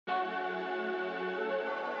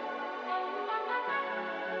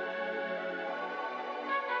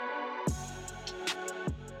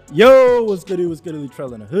Yo, what's goody,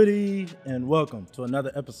 Trell in a hoodie, and welcome to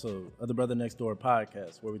another episode of the Brother Next Door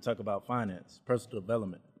podcast, where we talk about finance, personal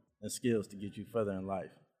development, and skills to get you further in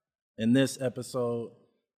life. In this episode,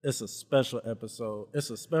 it's a special episode. It's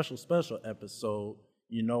a special episode.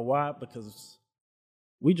 You know why? Because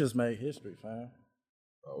we just made history, fam.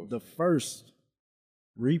 The first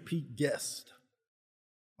repeat guest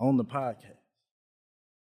on the podcast.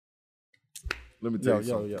 Let me tell you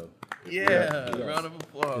something. Yeah, round of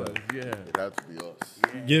applause. Yeah. It has to be us.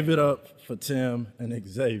 Yeah. Give it up for Tim and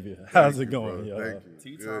Xavier. How's it going, y'all? Thank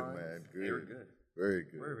you. Good, man. Good. They were good. Very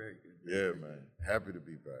good. We're very good. Yeah, man. Happy to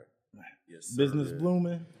be back. Yes, sir. Business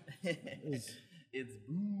blooming. It's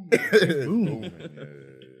booming. Booming.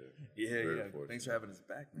 Yeah. Thanks for having us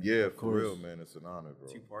back, man. Yeah, for real, man. It's an honor,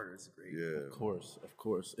 bro. Two-parter. It's great. Yeah. Of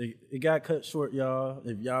course. It got cut short, y'all.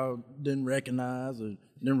 If y'all didn't recognize or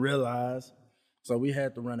didn't realize. So we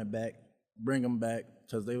had to run it back, bring them back,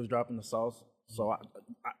 because they was dropping the sauce. So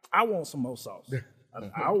I want some more sauce.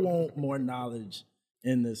 I want more knowledge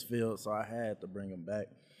in this field, so I had to bring them back.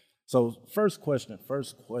 So first question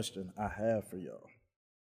I have for y'all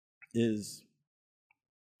is,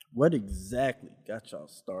 what exactly got y'all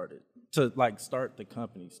started to start the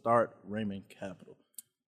company, start Reimenn Capital?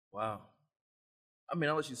 Wow. I mean,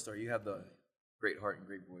 I'll let you start. You have the great heart and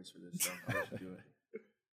great voice for this, so I'll let you do it.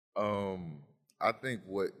 I think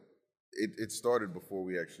it started before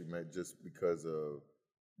we actually met, just because of,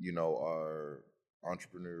 our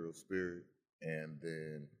entrepreneurial spirit and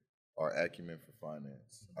then our acumen for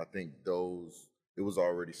finance. I think it was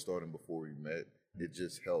already starting before we met. It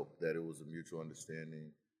just helped that it was a mutual understanding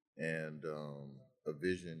and a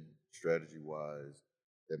vision, strategy-wise,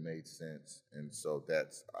 that made sense. And so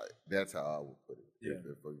that's how I would put it. Yeah.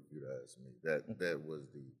 If you'd ask me, that was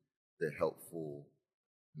the helpful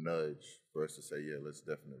nudge for us to say, yeah, let's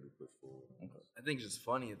definitely push forward. Okay. I think it's just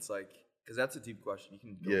funny. It's because that's a deep question. You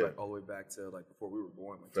can go back all the way back to before we were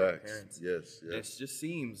born, to our parents. Yes. And it just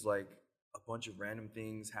seems like a bunch of random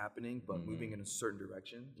things happening, but moving in a certain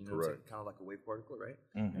direction. Correct. It's kind of like a wave particle, right?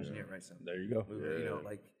 Mm-hmm. Engineer, right? So there you go.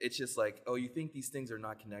 It's just you think these things are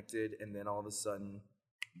not connected, and then all of a sudden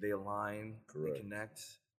they align, they connect,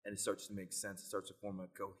 and it starts to make sense. It starts to form a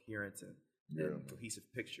coherent and cohesive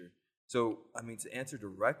picture. So, I mean, to answer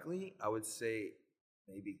directly, I would say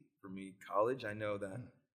maybe for me, college. I know that,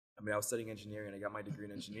 I was studying engineering and I got my degree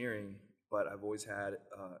in engineering, but I've always had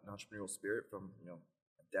an entrepreneurial spirit from, my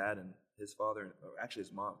dad and his father, or actually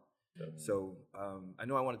his mom. Yeah. So I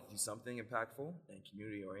know I wanted to do something impactful and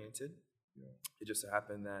community-oriented. Yeah. It just so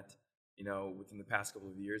happened that, within the past couple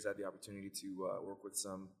of years, I had the opportunity to work with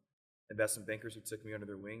some investment bankers who took me under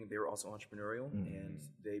their wing. They were also entrepreneurial, and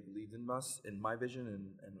they believed in us, in my vision,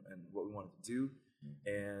 and what we wanted to do.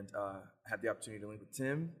 And I had the opportunity to link with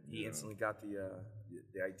Tim. He instantly got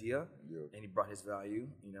the idea, and he brought his value,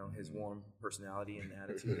 his warm personality and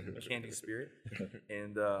attitude, and can-do spirit,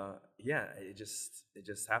 and it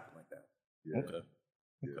just happened like that. Yeah.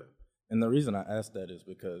 Okay. And the reason I asked that is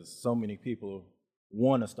because so many people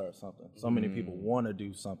want to start something. So many people want to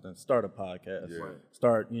do something, start a podcast,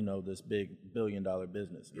 start, this big $1 billion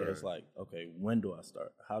business. But it's like, okay, when do I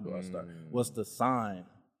start? How do I start? What's the sign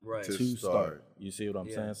to start? You see what I'm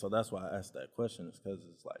saying? So that's why I asked that question, is because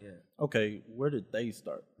it's like, okay, where did they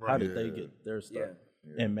start? How did they get their start?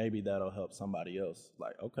 Yeah. And maybe that'll help somebody else.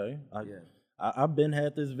 Like, okay, I've been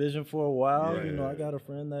had this vision for a while. I got a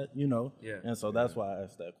friend that, and so that's why I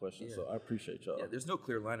asked that question. So I appreciate y'all. Yeah, there's no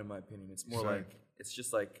clear line in my opinion. It's more it's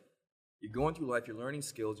just like you're going through life, you're learning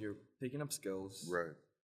skills, you're picking up skills, right,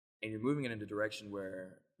 and you're moving in a direction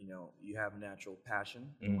where you have natural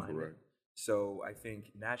passion in mind. Correct. So I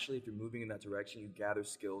think naturally, if you're moving in that direction, you gather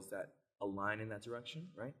skills that align in that direction,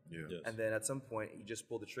 right? Yeah. Yes. And then at some point, you just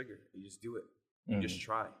pull the trigger. You just do it. You just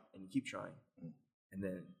try, and you keep trying, and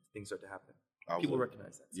then things start to happen. People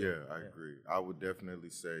recognize that. So, I agree. I would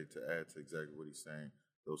definitely say, to add to exactly what he's saying,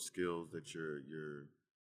 those skills that you're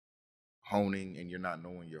honing and you're not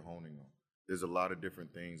knowing you're honing them. There's a lot of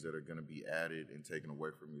different things that are going to be added and taken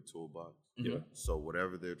away from your toolbox. Yeah. So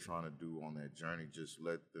whatever they're trying to do on that journey, just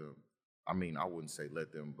let them. I mean, I wouldn't say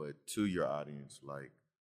let them, but to your audience,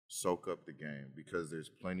 soak up the game, because there's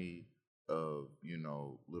plenty of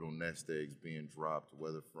little nest eggs being dropped,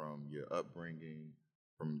 whether from your upbringing,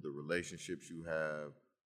 from the relationships you have,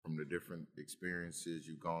 from the different experiences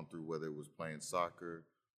you've gone through, whether it was playing soccer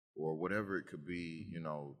or whatever it could be,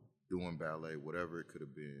 doing ballet, whatever it could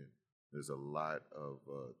have been. There's a lot of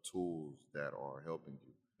tools that are helping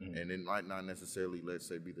you. And it might not necessarily, let's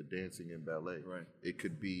say, be the dancing in ballet. Right. It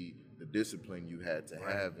could be the discipline you had to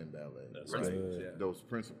have in ballet. That's right? good. Those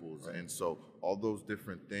principles. And so all those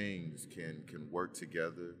different things can work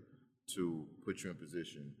together to put you in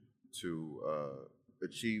position to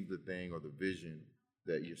achieve the thing or the vision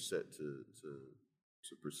that you're set to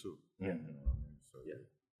pursue. Yeah. You know what I mean? So,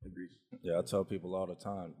 Agreed. Yeah, I tell people all the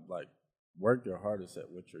time, like, work your hardest at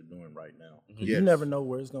what you're doing right now. Yes. You never know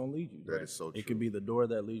where it's going to lead you. That is so true. It could be the door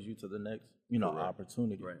that leads you to the next, Correct.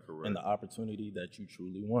 opportunity. Right. Correct. And the opportunity that you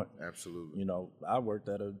truly want. Absolutely. I worked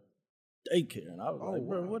at a daycare, and I was like,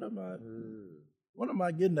 bro, what am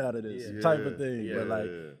I getting out of this type of thing? Yeah. But like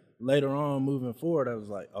later on, moving forward, I was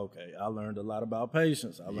like, okay, I learned a lot about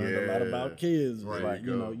patience. I learned a lot about kids. Right. Like,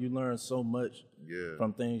 you learn so much Yeah.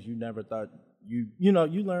 from things you never thought you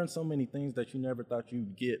learn so many things that you never thought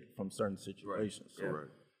you'd get from certain situations. Right.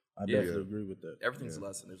 Correct. I definitely agree with that. Everything's a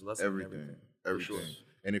lesson. There's a lesson in everything. Everything. Sure.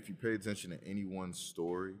 And if you pay attention to anyone's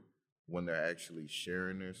story, when they're actually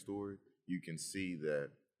sharing their story, you can see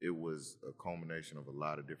that it was a culmination of a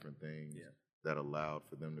lot of different things that allowed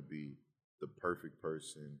for them to be the perfect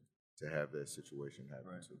person to have that situation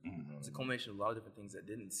happen to. You know It's a what I mean? culmination of a lot of different things that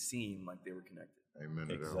didn't seem like they were connected. Amen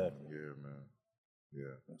to that. Exactly. Yeah, man.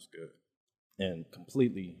 Yeah. That's good. And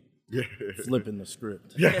completely Yeah. flipping the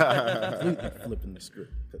script. Yeah. Completely flipping the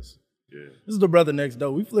script. Because Yeah. this is the brother next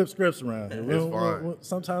door. We flip scripts around here. It's fine.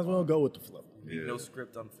 Sometimes we don't go with the flow. Leave no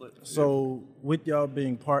script unflipped. So with y'all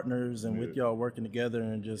being partners and with y'all working together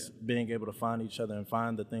and just being able to find each other and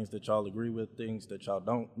find the things that y'all agree with, things that y'all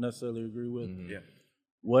don't necessarily agree with,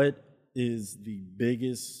 what is the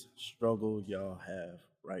biggest struggle y'all have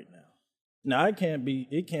right now? Now it can't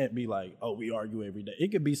be like, oh, we argue every day.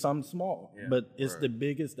 It could be something small, but it's the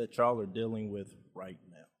biggest that y'all are dealing with right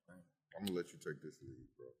now. I'm gonna let you take this lead,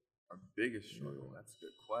 bro. Our biggest struggle. That's a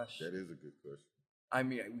good question. That is a good question. I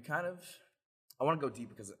mean, I want to go deep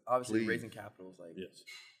because obviously Please. raising capital is like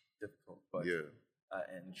difficult, but Yeah.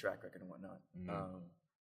 and track record and whatnot. Mhm.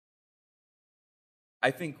 I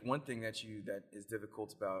think one thing that is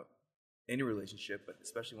difficult about any relationship, but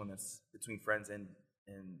especially one that's between friends and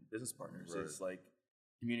business partners, is like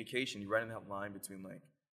communication. You're writing that line between like,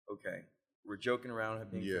 okay, we're joking around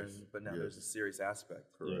being friends, but now there's a serious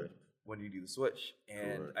aspect. Correct. When you do the switch,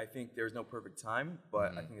 and Correct. I think there's no perfect time,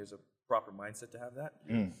 but I think there's a proper mindset to have that,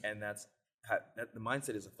 and that the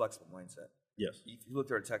mindset is a flexible mindset. Yes. If you look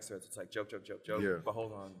through a text thread, it's like joke, Yeah. but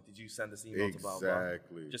hold on, did you send this email to blah blah?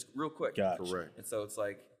 Exactly. Just real quick. Gotcha. Correct. And so it's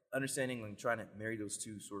like understanding and trying to marry those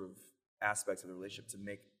two sort of aspects of the relationship to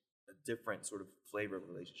make a different sort of flavor of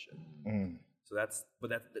the relationship. So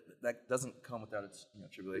that doesn't come without its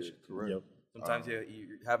tribulation. Correct. Yep. Sometimes you're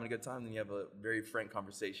having a good time, then you have a very frank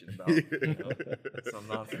conversation about some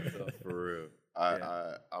nonsense. So. For real.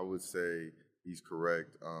 I would say he's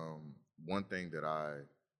correct. One thing that I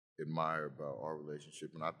admire about our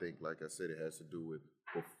relationship, and I think, like I said, it has to do with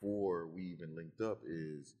before we even linked up,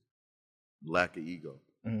 is lack of ego.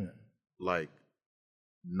 Like,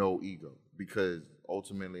 no ego. Because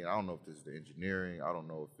ultimately, I don't know if this is the engineering, I don't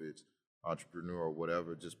know if it's entrepreneur or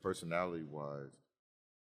whatever, just personality-wise,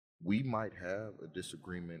 we might have a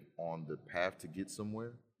disagreement on the path to get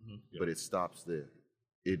somewhere, but it stops there.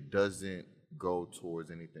 It doesn't go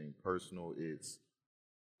towards anything personal. It's,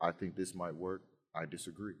 I think this might work, I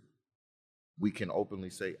disagree. We can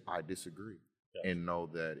openly say, I disagree, and know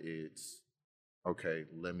that it's, okay,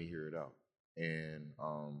 let me hear it out. And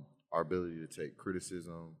our ability to take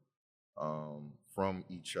criticism from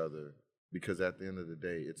each other, because at the end of the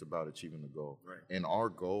day, it's about achieving the goal. Right. And our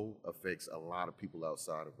goal affects a lot of people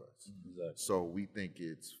outside of us. Exactly. So we think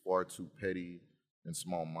it's far too petty and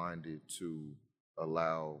small-minded to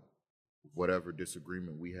allow whatever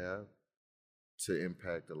disagreement we have to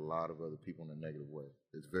impact a lot of other people in a negative way.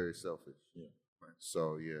 It's very selfish. Yeah. Right.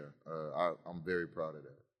 So I'm very proud of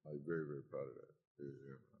that. Like, very, very proud of that.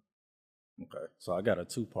 Yeah. Okay. So I got a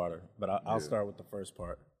two-parter, but I'll start with the first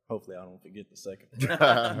part. Hopefully I don't forget the second.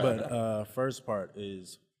 But first part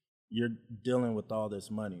is, you're dealing with all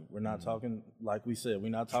this money. We're not talking, like we said, we're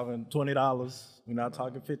not talking $20. We're not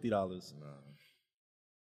talking $50.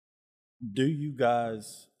 Do you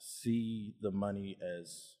guys see the money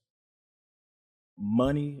as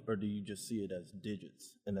money, or do you just see it as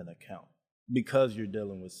digits in an account? Because you're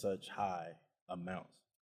dealing with such high amounts.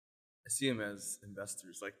 I see them as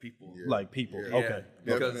investors, like people. Yeah. Like people. Yeah. Okay.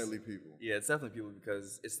 Definitely people. Yeah, it's definitely people,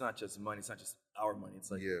 because it's not just money. It's not just our money. It's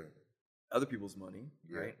like other people's money,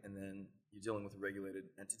 right? And then you're dealing with a regulated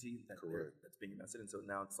entity that's being invested in. So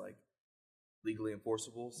now it's like legally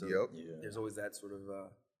enforceable. So there's always that sort of,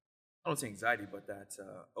 I don't say anxiety, but that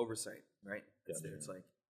oversight, right? It's like,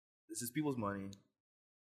 this is people's money.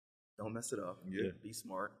 Don't mess it up. Yeah. Be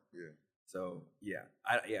smart. Yeah. So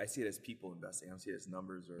I see it as people investing. I don't see it as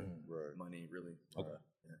numbers or money, really. Okay.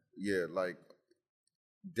 Yeah, like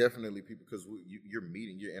definitely people, because you're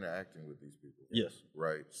interacting with these people. Yes.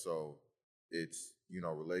 Right. So it's,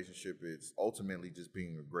 relationship. It's ultimately just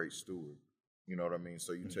being a great steward. You know what I mean?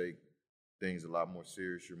 So you take things a lot more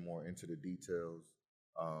serious. You're more into the details.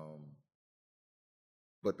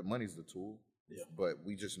 But the money's the tool. Yeah. But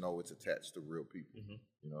we just know it's attached to real people. Mm-hmm.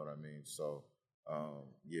 You know what I mean? So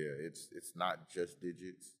it's not just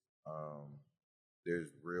digits.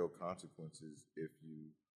 There's real consequences if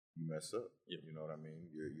you mess up. Yep. You know what I mean?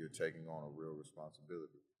 You're taking on a real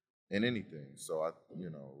responsibility in anything. So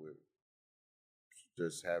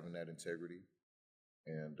just having that integrity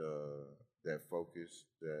and that focus,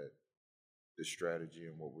 that the strategy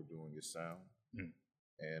and what we're doing is sound,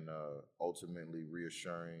 and ultimately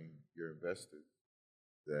reassuring your investors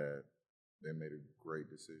that they made a great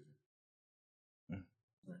decision.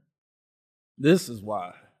 This is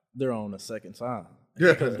why they're on a second time,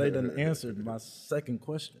 because they didn't answer my second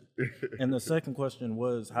question. And the second question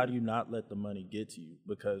was, how do you not let the money get to you?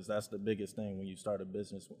 Because that's the biggest thing when you start a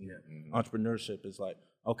business. Entrepreneurship is like,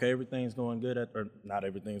 okay, everything's going good, or not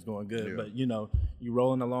everything's going good, but you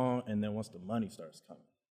rolling along, and then once the money starts coming,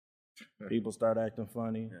 people start acting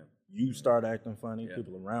funny, you start acting funny,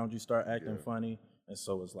 people around you start acting funny, and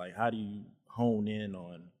so it's like, how do you hone in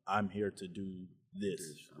on, I'm here to do this,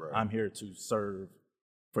 I'm here to serve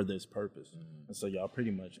for this purpose? And so y'all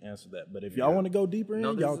pretty much answered that. But if y'all want to go deeper in,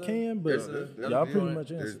 y'all can, but y'all pretty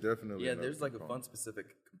much answered. There's definitely there's like a fun specific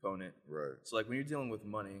component. Right. So like when you're dealing with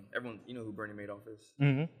money, everyone, you know who Bernie Madoff is,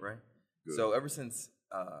 right? Good. So ever since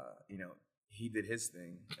he did his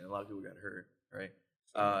thing and a lot of people got hurt, right?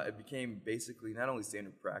 It became basically not only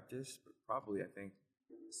standard practice, but probably I think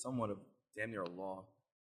somewhat of damn near a law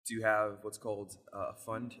to have what's called a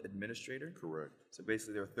fund administrator. Correct. So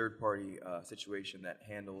basically, they're a third-party situation that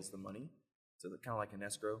handles the money. So they're kind of like an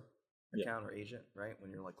escrow account or agent, right?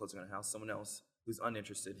 When you're like closing on a house, someone else who's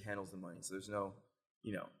uninterested handles the money. So there's no,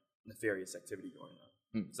 nefarious activity going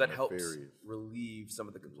on. So that helps relieve some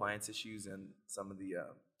of the compliance issues and some of the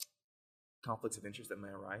conflicts of interest that may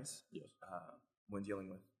arise when dealing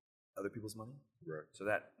with other people's money. Right. So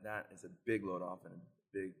that is a big load off and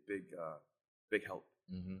a big help.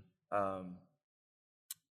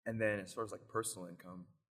 And then as far as like personal income,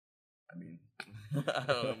 I mean, I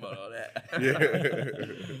don't know about all that.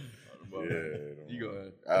 You go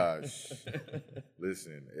ahead.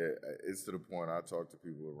 Listen, it's to the point I talk to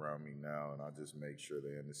people around me now, and I just make sure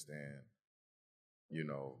they understand,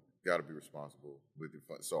 got to be responsible with your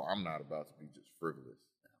funds. So I'm not about to be just frivolous.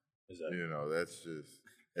 Exactly.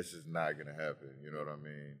 That's just not going to happen. You know what I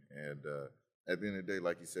mean? And at the end of the day,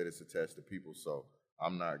 like you said, it's attached to people. So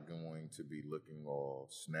I'm not going to be looking all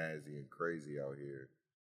snazzy and crazy out here,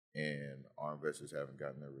 and our investors haven't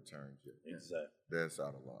gotten their returns yet. Exactly. That's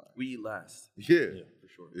out of line. We eat last. Yeah, for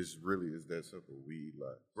sure. It's that simple. We eat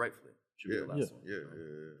last. Rightfully. Should be the last one.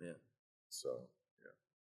 Yeah. So,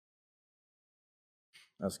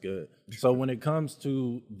 That's good. So when it comes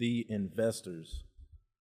to the investors,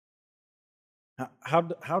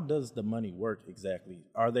 how does the money work exactly?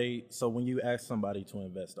 So when you ask somebody to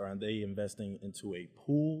invest, are they investing into a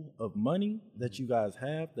pool of money that you guys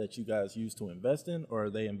have that you guys use to invest in, or are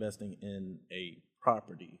they investing in a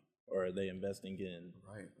property, or are they investing in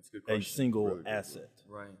That's a good question. A single asset?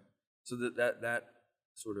 Right. So that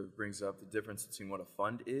sort of brings up the difference between what a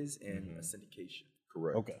fund is and a syndication.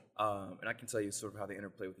 Correct. Okay. And I can tell you sort of how they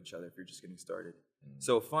interplay with each other if you're just getting started.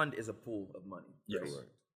 So a fund is a pool of money. Yes. Correct.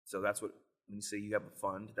 So that's what, when you say you have a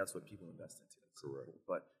fund, that's what people invest into. Correct.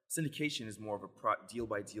 But syndication is more of a deal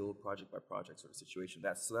by deal, project by project sort of situation.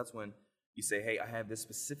 That's when you say, hey, I have this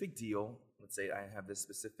specific deal. Let's say I have this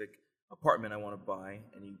specific apartment I want to buy,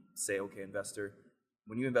 and you say, okay, investor,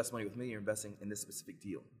 when you invest money with me, you're investing in this specific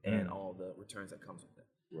deal and all the returns that comes with it.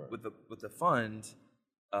 Right. With the fund,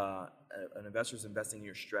 an investor is investing in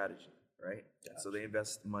your strategy, right? Gotcha. So they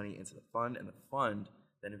invest money into the fund, and the fund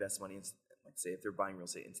then invests money into, like, say, if they're buying real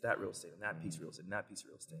estate, into that real estate, and that piece of real estate, and that piece of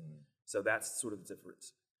real estate. So that's sort of the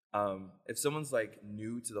difference. If someone's like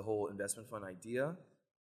new to the whole investment fund idea,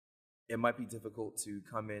 it might be difficult to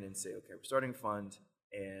come in and say, okay, we're starting a fund,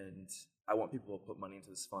 and I want people to put money into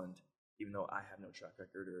this fund, even though I have no track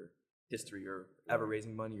record or history or ever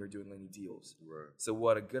raising money or doing any deals. Right. So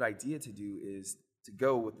what a good idea to do is to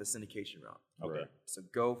go with the syndication route. Okay. Right. So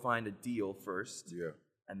go find a deal first,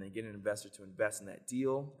 and then get an investor to invest in that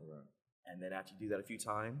deal. Right. And then after you do that a few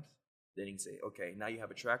times, then you can say, okay, now you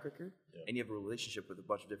have a track record, and you have a relationship with a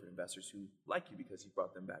bunch of different investors who like you because you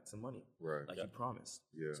brought them back some money, Right. like you promised.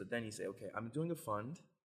 Yeah. So then you say, okay, I'm doing a fund,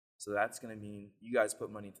 So that's going to mean you guys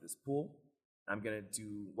put money into this pool. I'm going to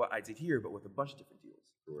do what I did here, but with a bunch of different deals.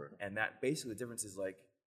 Correct. And that basically the difference is like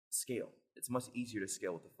scale. It's much easier to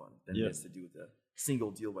scale with the fund than it is to do with a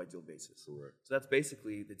single deal by deal basis. Correct. So that's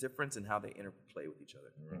basically the difference in how they interplay with each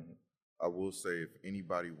other. Right. I will say, if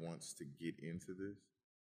anybody wants to get into this,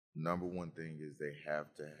 number one thing is they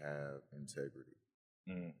have to have integrity.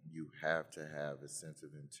 You have to have a sense of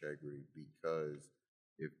integrity, because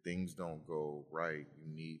if things don't go right,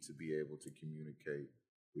 you need to be able to communicate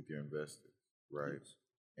with your investors, right? Yes.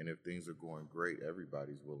 And if things are going great,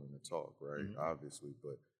 everybody's willing to talk, right? Obviously,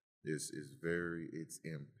 but it's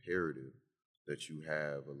imperative that you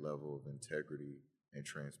have a level of integrity and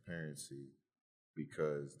transparency,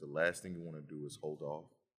 because the last thing you want to do is hold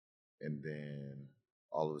off, and then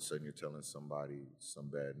all of a sudden you're telling somebody some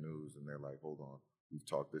bad news and they're like, hold on, we've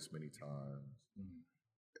talked this many times,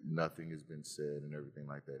 nothing has been said and everything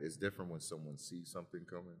like that. It's different when someone sees something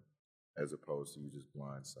coming as opposed to you just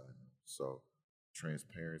blindsiding them. So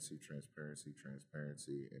transparency,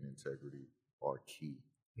 and integrity are key.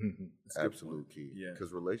 Absolute key. Yeah.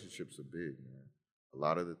 Because relationships are big, man. A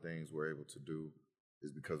lot of the things we're able to do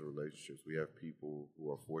is because of relationships. We have people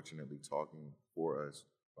who are fortunately talking for us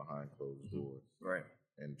behind closed doors. Right.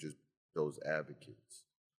 And just those advocates.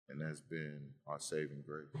 And that's been our saving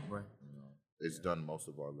grace. Right. You know, it's done most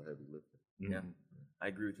of our heavy lifting. Yeah. I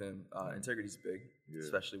agree with him. Integrity is big,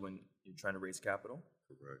 especially when you're trying to raise capital.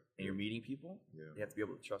 Correct. And you're meeting people. Yeah. They have to be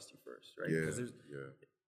able to trust you first, right? Because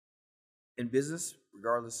in business,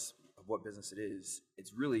 regardless of what business it is,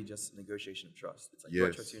 it's really just a negotiation of trust. It's like, do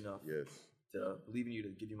I trust you enough to believe in you to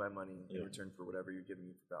give you my money in return for whatever you're giving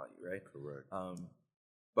me for value, right? Correct.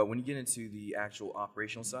 But when you get into the actual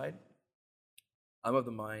operational side, I'm of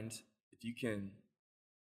the mind, if you can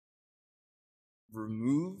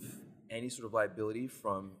remove any sort of liability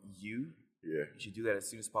from you, you should do that as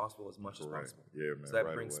soon as possible, as much as possible. Yeah, man. So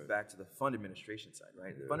that brings back to the fund administration side,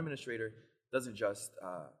 right? The fund administrator doesn't just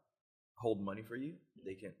hold money for you.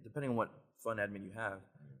 They can, depending on what fund admin you have,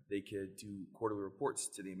 they could do quarterly reports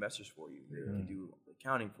to the investors for you. They can do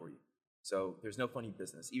accounting for you. So there's no funny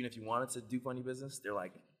business. Even if you wanted to do funny business, they're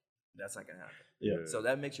like, that's not going to happen. Yeah. So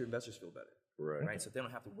that makes your investors feel better. Right. So they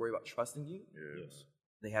don't have to worry about trusting you. Yes.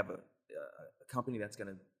 They have a company that's going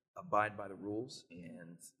to abide by the rules, and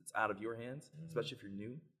it's out of your hands, especially if you're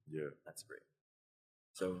new. Yeah. That's great.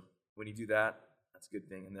 So when you do that, that's a good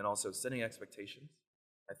thing. And then also setting expectations.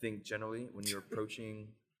 I think generally when you're approaching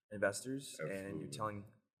investors and you're telling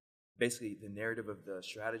basically the narrative of the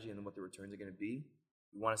strategy and then what the returns are going to be,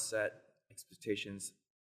 you want to set expectations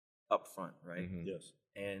up front, right? Yes.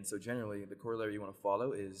 And so generally the corollary you want to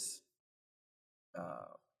follow is,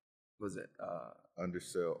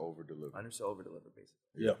 undersell, over deliver. Undersell, over deliver, basically.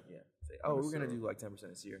 Yeah. Yeah. Say, we're going to do like 10%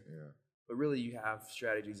 this year. Yeah. But really you have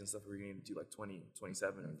strategies and stuff where you're going to do like 20,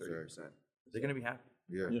 27, and 30%. They're going to be happy.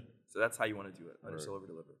 Yeah. So that's how you want to do it. Undersell, over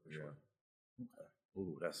deliver, for sure. Okay.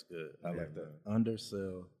 Ooh, that's good. I like that.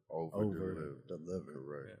 Undersell, over deliver.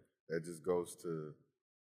 Correct. Yeah. That just goes to,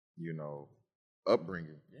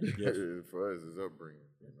 upbringing. Yes. For us, it's upbringing.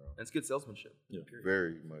 And it's good salesmanship. Yeah.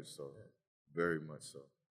 Very much so. Yeah. Very much so.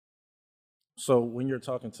 So when you're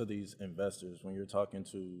talking to these investors, when you're talking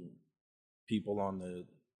to people on the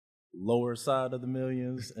lower side of the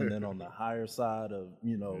millions and then on the higher side of,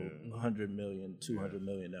 100 million, 200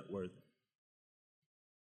 million net worth,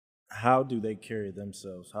 how do they carry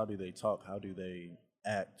themselves? How do they talk? How do they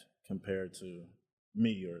act compared to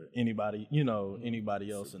me or anybody,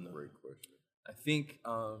 anybody else in the... Great question. I think,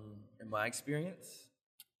 in my experience,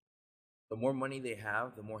 the more money they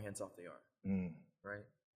have, the more hands-off they are, right?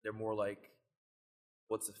 They're more like,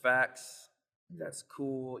 what's the facts? That's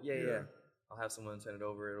cool. Yeah. I'll have someone send it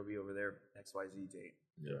over. It'll be over there XYZ date.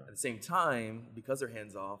 Yeah. At the same time, because they're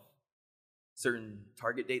hands-off, certain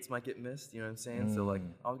target dates might get missed. You know what I'm saying? So like,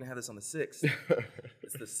 I was gonna have this on the 6th.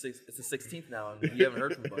 It's the 16th now, and you haven't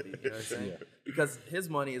heard from Buddy. You know what I'm saying? Yeah. Because his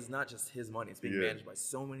money is not just his money; it's being managed by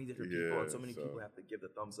so many different people, and so many people have to give the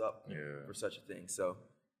thumbs up for such a thing. So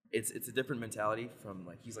it's a different mentality from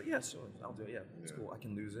like he's like, yeah, sure, I'll do it. Yeah, it's cool. I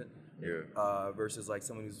can lose it. Yeah. Versus like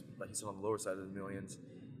someone who's like you said on the lower side of the millions,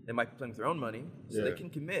 they might be playing with their own money, so they can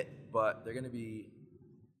commit, but they're gonna be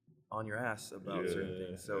on your ass about certain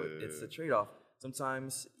things. So it's a trade-off.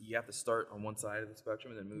 Sometimes you have to start on one side of the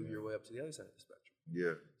spectrum and then move your way up to the other side of the spectrum.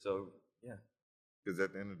 Yeah. So, yeah. Because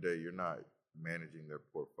at the end of the day, you're not managing their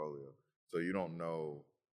portfolio. So you don't know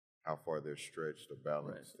how far they're stretched or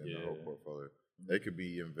balanced in the whole portfolio. They could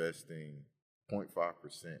be investing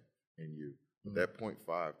 0.5% in you. But that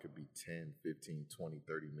 0.5 could be 10, 15, 20,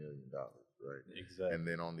 $30 million, right? Exactly. And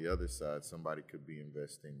then on the other side, somebody could be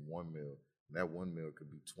investing $1 million. And that $1 million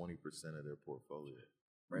could be 20% of their portfolio.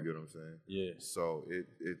 Right. You get what I'm saying? Yeah. So it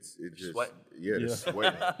just Sweating. they're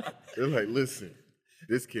sweating. They're like, listen,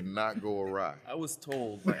 this cannot go awry. I was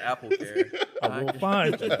told by Apple Care. I will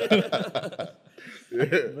find you.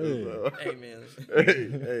 Hey man.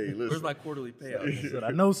 Hey, listen. Where's my quarterly payout? Said,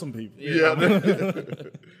 I know some people.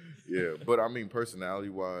 Yeah, but I mean,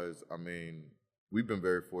 personality-wise, I mean, we've been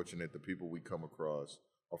very fortunate. The people we come across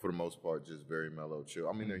are, for the most part, just very mellow, chill.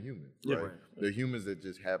 I mean, they're humans, right? Right. They're humans that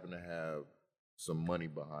just happen to have some money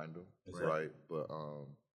behind them, right? But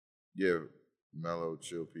yeah, mellow,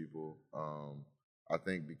 chill people. I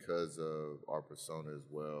think because of our persona as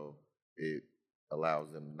well, it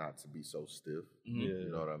allows them not to be so stiff. Mm-hmm. You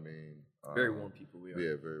know what I mean? Very warm people we are.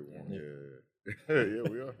 Yeah, very warm. Yeah,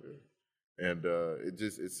 we are. Yeah. And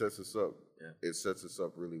it sets us up. Yeah. It sets us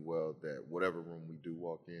up really well that whatever room we do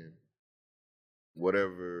walk in,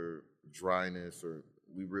 whatever dryness or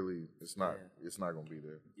it's not gonna be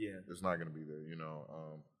there. Yeah. It's not gonna be there, you know.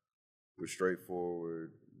 We're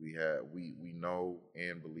straightforward. We know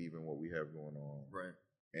and believe in what we have going on. Right.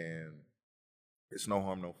 And it's no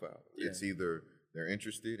harm, no foul. Yeah. It's either they're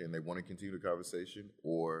interested and they want to continue the conversation,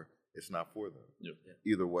 or it's not for them. Yeah.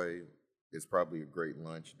 Either way, it's probably a great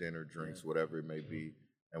lunch, dinner, drinks, whatever it may be,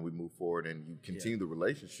 and we move forward and you continue the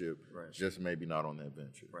relationship, just maybe not on that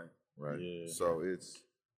venture. Right. Yeah. So it's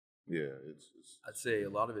I'd say a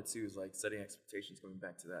lot of it too is like setting expectations, coming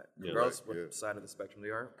back to that. Regardless of what side of the spectrum they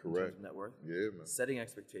are, in terms of net worth. Yeah, man. Setting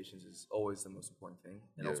expectations is always the most important thing,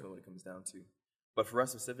 and ultimately what it comes down to. But for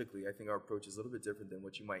us specifically, I think our approach is a little bit different than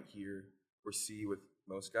what you might hear or see with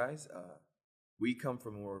most guys. We come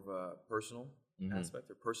from more of a personal aspect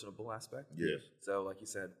or personable aspect. Yes. So like you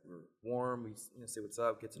said, we're warm. We say what's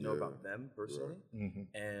up, get to know about them personally,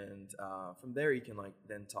 and from there you can like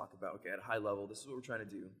then talk about, okay, at a high level, this is what we're trying to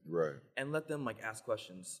do, right? And let them like ask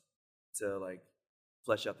questions to like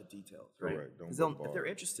flesh out the details, right? Because if they're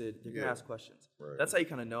interested, they're gonna ask questions. Right. That's how you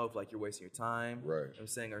kind of know if like you're wasting your time, right? I'm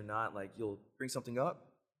saying or not. Like you'll bring something up.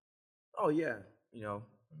 Oh yeah,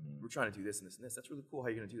 we're trying to do this and this and this. That's really cool. How are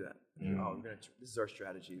you gonna do that? Oh, this is our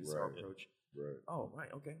strategy. This is our approach. Right. Oh,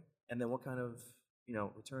 right. Okay. And then what kind of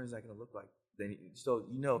return is that going to look like? Then if they're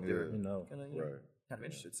kind of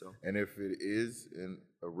interested. So and if it is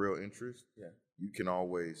a real interest, you can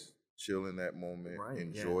always chill in that moment,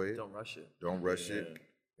 enjoy it. Don't rush it. Don't rush it.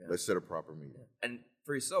 Yeah. Let's set a proper meeting. Yeah. And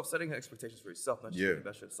for yourself, setting expectations for yourself, not just for the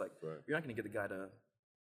investor. It's like you're not going to get the guy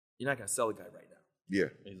you're not going to sell the guy right now. Yeah.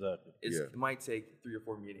 Exactly. It might take 3 or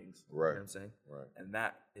 4 meetings. Right. You know what I'm saying? Right. And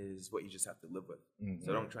that is what you just have to live with. Mm-hmm.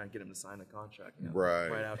 So don't try and get him to sign a contract.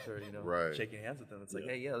 Right after, shaking hands with them. It's like,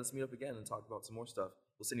 hey, let's meet up again and talk about some more stuff.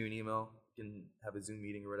 We'll send you an email. You can have a Zoom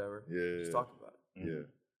meeting or whatever. Yeah. Just talk about it. Mm-hmm. Yeah.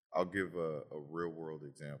 I'll give a real world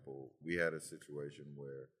example. We had a situation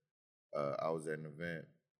where I was at an event,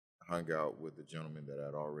 hung out with a gentleman that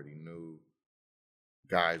I'd already knew.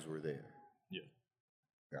 Guys were there. Yeah.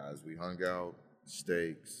 Guys, we hung out.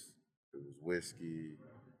 Steaks, it was whiskey,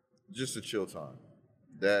 just a chill time.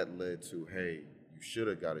 That led to, hey, you should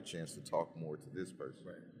have got a chance to talk more to this person.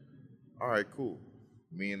 Right. All right, cool.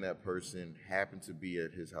 Me and that person happened to be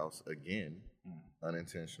at his house again,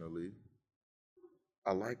 unintentionally.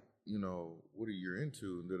 I like, what are you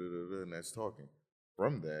into, and that's talking.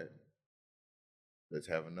 From that, let's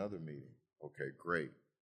have another meeting. Okay, great.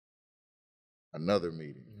 Another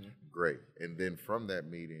meeting, great. And then from that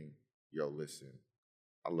meeting, yo, listen,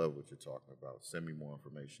 I love what you're talking about. Send me more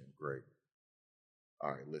information. Great. All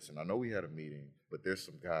right, listen, I know we had a meeting, but there's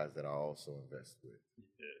some guys that I also invest with.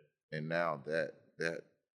 Yeah. And now that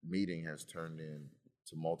meeting has turned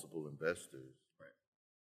into multiple investors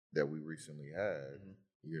that we recently had,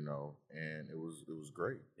 and it was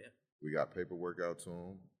great. Yeah. We got paperwork out to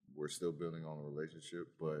them. We're still building on a relationship,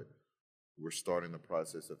 but we're starting the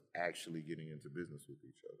process of actually getting into business with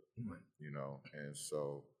each other. Right. And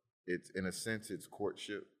so it's in a sense it's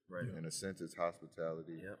courtship, right? In a sense it's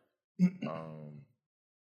hospitality. Yeah.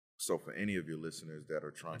 So for any of your listeners that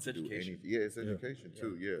are trying to do anything, it's education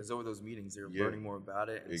too. Yeah. Because over those meetings, they're learning more about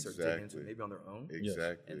it and start digging into it maybe on their own.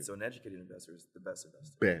 Exactly. And so an educated investor is the best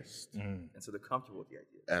investor. Best. And so they're comfortable with the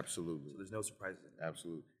idea. Absolutely. So there's no surprises in it.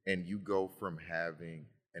 Absolutely. And you go from having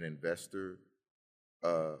an investor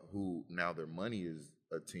who now their money is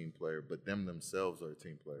a team player, but them themselves are a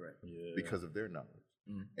team player because of their knowledge.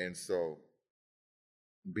 And so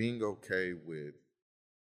being okay with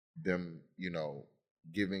them,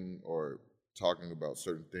 giving or talking about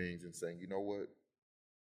certain things and saying, you know what,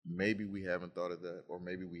 maybe we haven't thought of that, or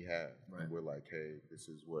maybe we have. Right. And we're like, hey, this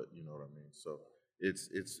is what, you know what I mean? So it's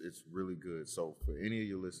really good. So for any of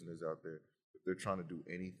your listeners out there, if they're trying to do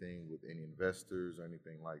anything with any investors or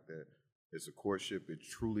anything like that, It's a courtship. It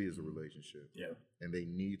truly is a relationship. Yeah. And they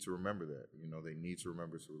need to remember that. You know, they need to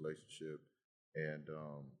remember it's a relationship and,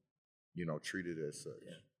 you know, treat it as such.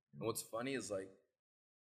 Yeah. And what's funny is like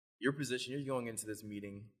your position, you're going into this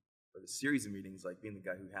meeting or the series of meetings, like being the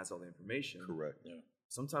guy who has all the information. Correct. Yeah.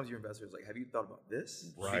 Sometimes your investors like, have you thought about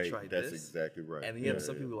this? Right. Have you tried That's this? exactly right. And then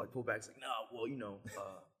some people like pull back, it's like, no, well, you know,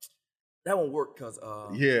 that won't work because, yeah.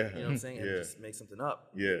 you know what I'm saying? And Yeah. just make something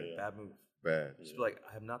up. Yeah. Bad move. Bad. Just be like,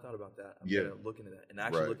 I have not thought about that. I'm Yeah. going to look into that and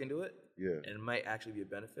actually Right. look into it. Yeah. And it might actually be a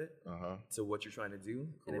benefit Uh-huh. to what you're trying to do.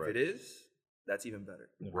 And if Correct. it is, that's even better.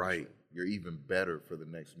 Right. actually. You're even better for the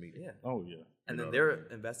next meeting. Yeah. Oh yeah. And You then know they're what I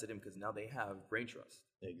mean? invested in because now they have brain trust.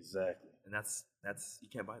 Exactly. And that's you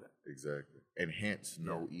can't buy that. Exactly. And hence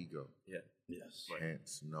no ego. Yeah. Yes.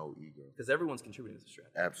 Hence no ego. Because everyone's contributing to the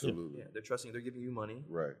strategy. Absolutely. Yeah. They're trusting you, they're giving you money.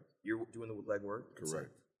 Right. You're doing the legwork. It's like,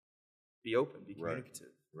 Correct. be open, be Right.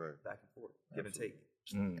 communicative, Right. back and forth, give and Absolutely.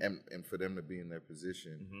 take. Mm. And for them to be in their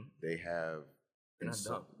position, Mhm. they have They're not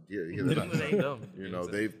dumb. Yeah, They they're not ain't dumb. You know, what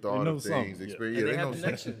I'm saying? they've thought know of something, things, yeah. experience. And they know have something.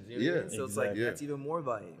 connections. You know what I Yeah, mean? So it's like exactly. that's even more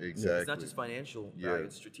value. Exactly. It's not just financial Yeah. value,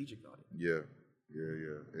 it's strategic value. Yeah,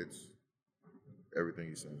 yeah. It's everything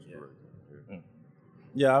you're saying is Yeah. correct. Yeah.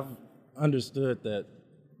 Yeah, I've understood that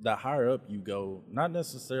the higher up you go, not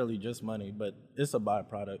necessarily just money, but it's a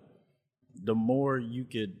byproduct. The more you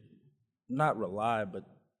could not rely, but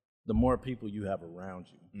the more people you have around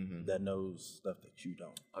you that knows stuff that you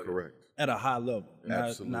don't. Okay. Correct. At a high level.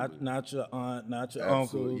 Absolutely. Not your aunt, not your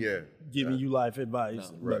Absolutely, uncle yeah. giving you life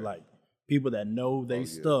advice, No. but Right. like people that know they yeah.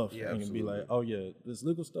 stuff Yeah, and can be like, oh yeah, this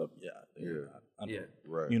legal stuff, yeah. I know. Yeah.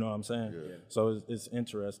 Right. You know what I'm saying? Yeah. So it's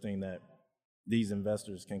interesting that these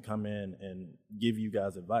investors can come in and give you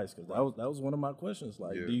guys advice, because that was one of my questions.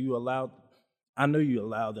 Like, Yeah. do you allow? I know you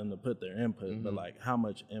allow them to put their input, but Mhm. like, how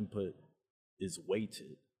much input is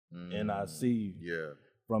weighted? And I see Yeah.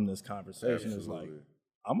 from this conversation is like, Absolutely.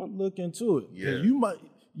 I'm gonna look into it because Yeah.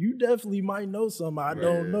 you definitely might know something I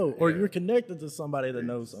don't Yeah, know, or yeah. you're connected to somebody that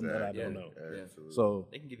knows something that I don't know. Exactly. Yeah. Absolutely. So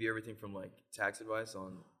They can give you everything from like tax advice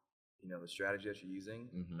on, you know, the strategy that you're using.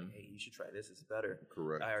 Mhm. Like, hey, you should try this. It's better.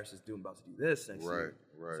 Correct. IRS is about to do this next year.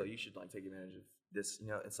 Right. So you should like take advantage of this. You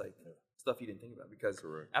know, it's like stuff you didn't think about because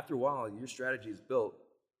Correct. after a while, your strategy is built,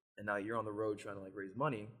 and now you're on the road trying to like raise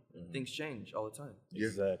money. Things change all the time. Yeah.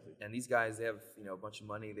 exactly. And these guys, they have a bunch of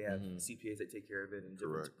money. They have Mhm. CPAs that take care of it and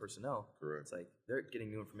different Correct. personnel. Correct. It's like they're getting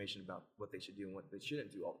new information about what they should do and what they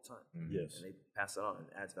shouldn't do all the time. Mhm. Yes. And they pass it on and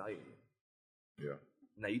it adds value to you. Yeah.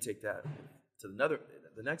 Now you take that to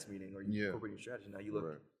the next meeting, or you Yeah. incorporate your strategy. Now you look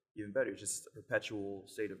Right. even better. It's just a perpetual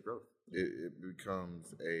state of growth.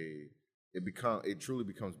 It truly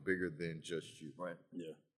becomes bigger than just you. Right.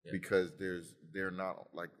 Yeah. Yeah. Because they're not,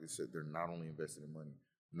 like they said, they're not only investing in money.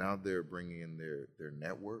 Now they're bringing in their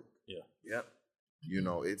network. Yep. You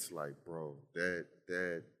know, it's like, bro, that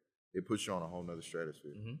it puts you on a whole nother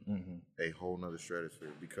stratosphere. Mm-hmm. A whole nother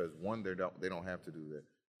stratosphere. Because one, they don't have to do that.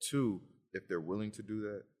 Two, if they're willing to do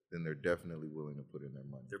that, then they're definitely willing to put in their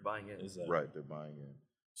money. They're buying in. Exactly. Right, they're buying in.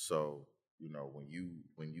 So, you know, when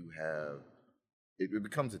you have it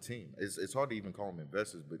becomes a team. It's hard to even call them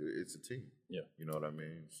investors, but it's a team. Yeah. You know what I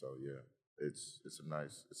mean? So yeah, it's a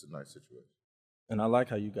nice situation. And I like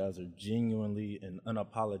how you guys are genuinely and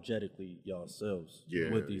unapologetically yourselves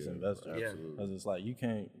with these investors. Yeah. Absolutely. Because it's like you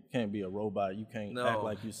can't be a robot. You can't No. act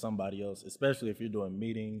like you're somebody else, especially if you're doing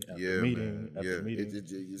meeting after Yeah, meeting man. after Yeah. meeting.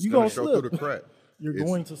 It's You gonna gonna show slip. through the crack. You're It's-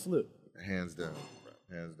 going to slip. Hands down.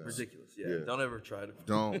 Hands down. Ridiculous. Yeah. Yeah. Don't ever try to.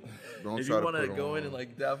 Don't If try you to want to put go in on- and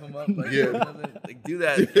like dap them up, like, Yeah. like do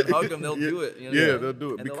that and hug them, they'll do it. You know? Yeah, they'll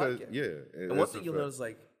do it And they'll because like it. yeah. And one that's thing a you'll fact. notice,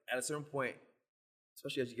 like at a certain point,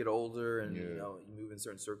 especially as you get older and Yeah. you move in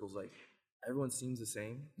certain circles, like everyone seems the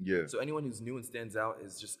same. Yeah. So anyone who's new and stands out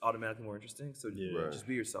is just automatically more interesting. So Yeah. just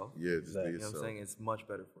be yourself. Yeah, just Exactly. be You know what I'm yourself. saying? It's much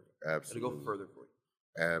better for you. Absolutely. It'll go further for you.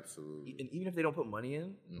 Absolutely. And even if they don't put money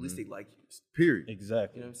in, at least they like you. Period.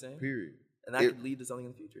 Exactly. You know what I'm saying? Period. And that It- could lead to something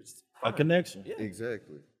in the future. It's A fine. connection. Yeah.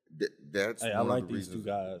 Exactly. That's Hey, I one like of the these two reasons.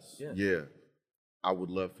 guys. Yeah. Yeah, I would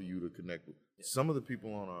love for you to connect with some of the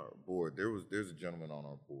people on our board. There's a gentleman on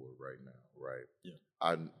our board right now, right? Yeah.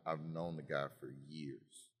 I've known the guy for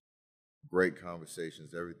years. Great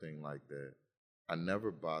conversations, everything like that. I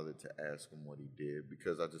never bothered to ask him what he did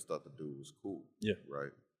because I just thought the dude was cool. Yeah.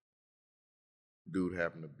 Right. Dude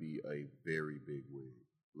happened to be a very big wig,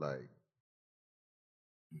 like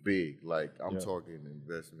big. Like I'm Yeah. talking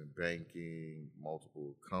investment banking,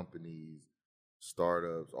 multiple companies,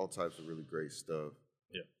 startups, all types of really great stuff.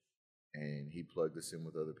 Yeah. And he plugged us in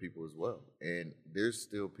with other people as well. And there's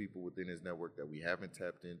still people within his network that we haven't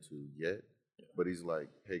tapped into yet. Yeah. But he's like,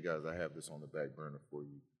 hey guys, I have this on the back burner for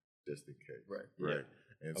you just in case. Right. Right.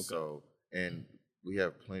 And Okay. so And we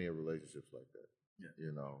have plenty of relationships like that. Yeah.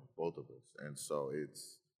 You know, both of us. And so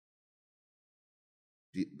it's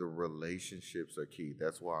the relationships are key.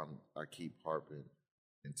 That's why I keep harping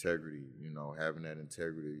integrity, you know, having that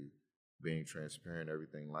integrity, being transparent,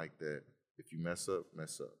 everything like that. If you mess up,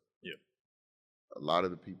 mess up. Yeah. A lot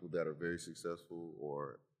of the people that are very successful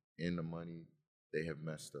or in the money, they have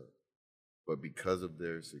messed up. But because of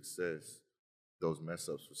their success, those mess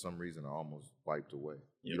ups for some reason are almost wiped away.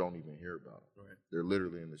 Yeah. You don't even hear about them. Right. They're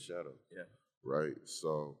literally in the shadows. Yeah. Right.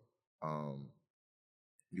 So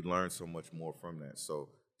you learn so much more from that. So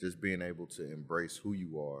just being able to embrace who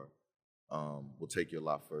you are will take you a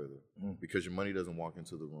lot further because your money doesn't walk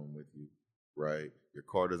into the room with you, right? Your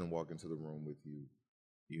car doesn't walk into the room with you.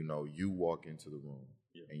 You know, you walk into the room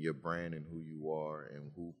and your brand and who you are and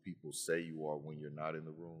who people say you are when you're not in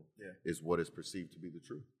the room is what is perceived to be the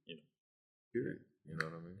truth. Yeah. Period. You know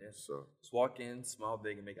what I mean? Yeah. So just walk in, smile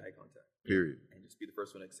big, and make eye contact. Period. And just be the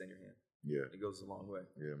first one to extend your hand. Yeah. It goes a long way.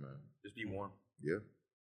 Yeah, man. Just be warm. Yeah.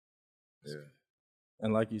 Yeah.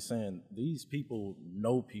 And like you're saying, these people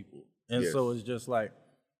know people. And so it's just like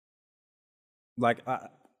I'll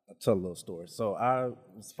tell a little story. So I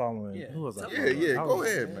was following, who was I? Go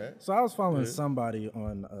ahead, man. So I was following somebody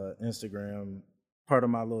on Instagram, part of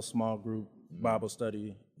my little small group Bible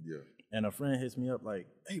study. Yeah. And a friend hits me up like,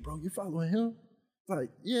 hey, bro, you following him?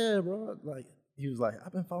 Like, yeah, bro. Like, he was like,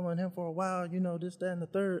 I've been following him for a while, you know, this, that, and the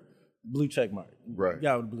third. Blue check mark. Right.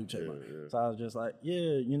 Guy with a blue check mark. Yeah. So I was just like,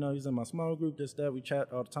 yeah, you know, he's in my small group, this, that, we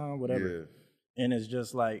chat all the time, whatever. Yeah. And it's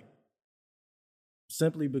just like,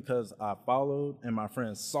 simply because I followed and my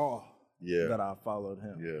friend saw that I followed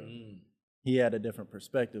him. Yeah. He had a different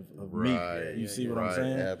perspective of me. You see what I'm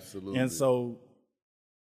saying? Absolutely. And so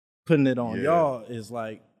putting it on y'all is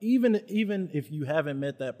like, even if you haven't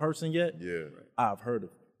met that person yet, I've heard of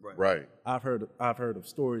it. Right. I've heard of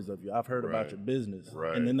stories of you. I've heard about your business.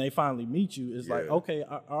 Right. And then they finally meet you. It's like, okay,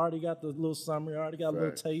 I already got the little summary. I already got a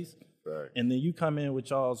little taste. Right. And then you come in with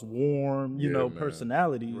y'all's warm, you know,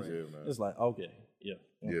 personalities. Right. It's like, okay,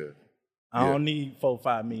 yeah. I don't need 4 or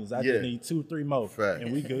 5 meetings. I just need 2, 3 more,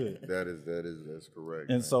 and we good. That's correct.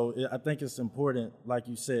 And so I think it's important, like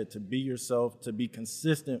you said, to be yourself, to be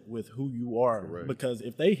consistent with who you are. Correct. Because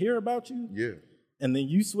if they hear about you, and then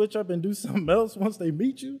you switch up and do something else once they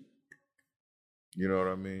meet you, you know what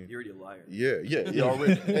I mean? You're already a liar. Yeah.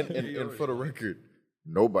 Already. and for the record,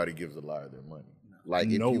 nobody gives a liar their money. Like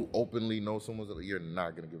if you openly know someone's, you're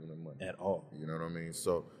not gonna give them their money at all. You know what I mean?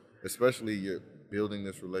 So especially you're building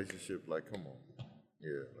this relationship. Like, come on,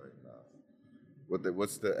 like nah.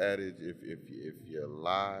 What's the adage? If you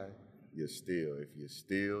lie, you steal. If you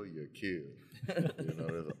steal, you kill. You know,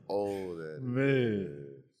 there's an old adage.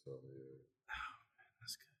 Man. So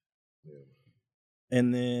that's good. Yeah.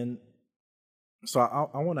 And then, so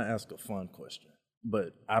I want to ask a fun question,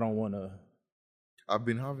 but I don't want to. I've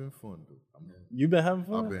been having fun, though. You've been having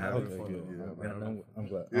fun? I've been having fun. Good. I'm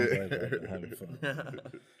glad you've been having fun.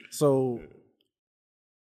 So,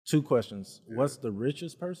 2 questions. Yeah. What's the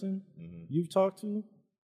richest person you've talked to?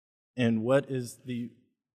 And who's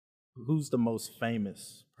the most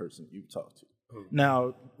famous person you've talked to?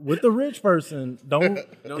 Now, with the rich person,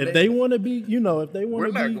 if they want to be, you know, if they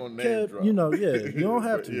want to be kept, you know, you don't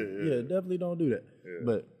have to. Definitely don't do that. Yeah.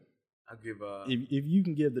 But I'll give if you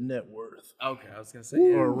can give the net worth. Okay, I was gonna say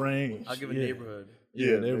or a range. I'll give a neighborhood.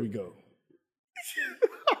 Yeah, there we go.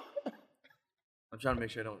 I'm trying to make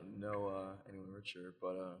sure I don't know anyone richer,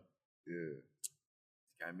 but this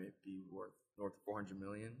guy may be worth north of $400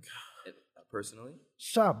 million personally.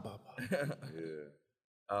 Shababa.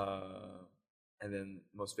 And then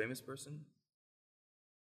most famous person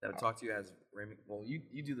that I talk to you as Reimenn. Well,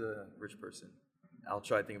 you do the rich person. I'll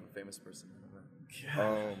try to think of a famous person.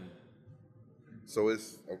 So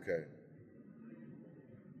it's okay.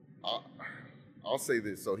 I'll say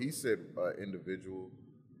this. So he said individual.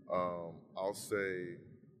 I'll say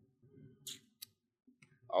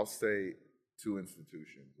 2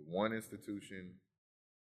 institutions. One institution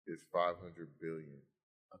is 500 billion.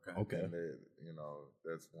 Okay. And you know,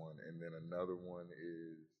 that's one. And then another one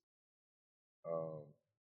is,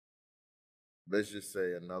 let's just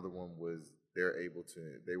say another one was they were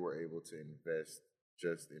able to invest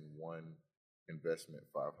just in one investment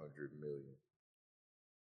 500 million.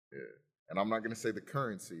 Yeah. And I'm not going to say the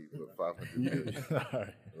currency, but 500 million.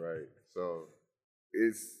 Right. So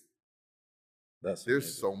there's amazing.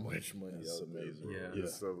 so much money That's out amazing. there, bro. Yeah.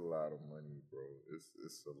 It's a lot of money, bro.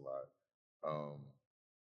 It's a lot.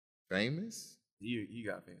 Famous? You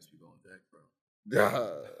got famous people on deck, bro. I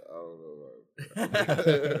don't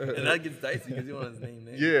know. And that gets dicey because you want his name.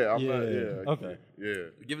 Yeah, I'm not. Yeah. Okay.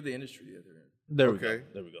 Yeah. Give it the industry that they're in. There we go.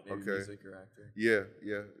 There we go. Maybe Okay. music or acting.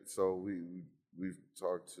 Yeah. So we've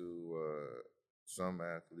talked to some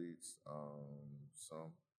athletes.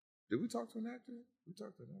 Some. Did we talk to an actor? We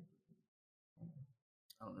talked to an actor.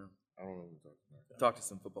 I don't know. I don't know. If we talked to an actor. Talk to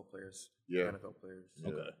some football players. Yeah. NFL players. Yeah.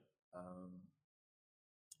 Okay.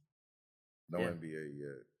 No Yeah. NBA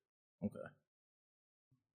yet. Okay.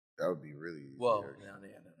 That would be really easy. Well, actually.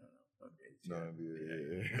 no. No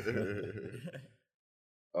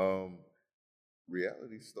NBA.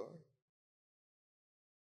 Reality star.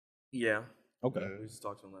 Yeah. Okay. We just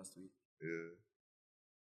talked to him last week.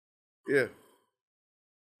 Yeah.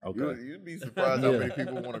 Okay. You'd be surprised how many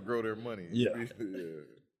people want to grow their money. Yeah. Yeah.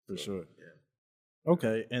 For sure. Yeah.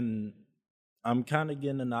 Okay, and I'm kind of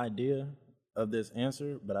getting an idea of this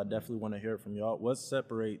answer, but I definitely want to hear it from y'all. What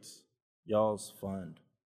separates y'all's fund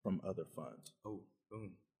from other funds? Oh,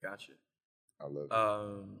 boom. Gotcha. I love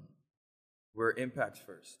it. We're impact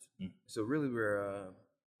first. So really we're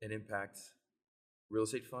an impact real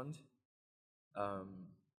estate fund.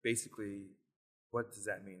 Basically, what does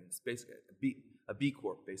that mean? It's basically a B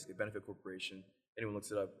Corp, basically, a benefit corporation. Anyone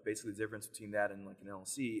looks it up. Basically, the difference between that and like an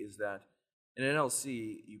LLC is that in an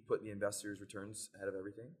LLC, you put the investor's returns ahead of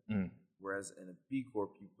everything. Whereas in a B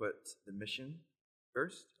Corp, you put the mission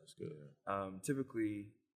first. That's good. Typically,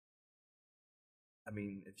 I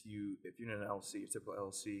mean, if you're in an LLC, a typical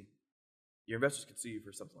LLC, your investors could sue you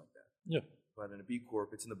for something like that. Yeah. But in a B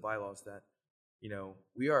Corp, it's in the bylaws that,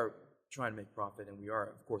 we are trying to make profit, and we are,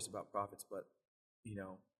 of course, about profits, but,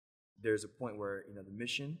 there's a point where, the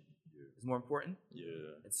mission is more important.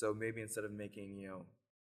 Yeah. And so maybe instead of making,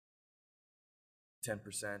 10%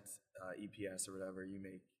 EPS or whatever, you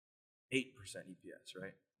make 8% EPS,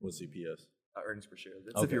 right? What's EPS? Earnings per share.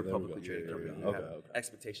 That's if you're a publicly traded company. You have Okay.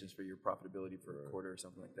 expectations for your profitability for a quarter or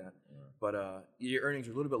something like that. But your earnings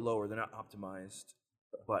are a little bit lower. They're not optimized,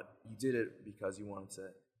 but you did it because you wanted to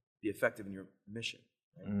be effective in your mission.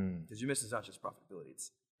 Because your mission is not just profitability;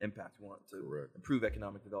 it's impact. You want to improve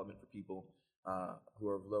economic development for people who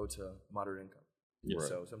are low to moderate income. Yeah.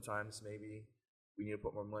 So sometimes maybe we need to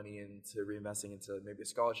put more money into reinvesting into maybe a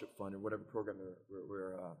scholarship fund or whatever program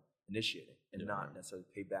we're initiating, and not necessarily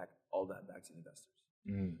pay back all that back to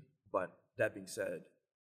investors. But that being said,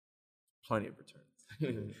 plenty of returns,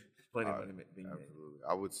 plenty of money being made. Absolutely.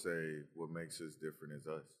 I would say what makes us different is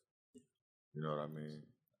us. You know what I mean?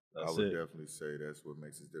 That's I would it. definitely say that's what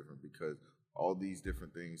makes us different, because all these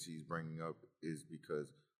different things he's bringing up is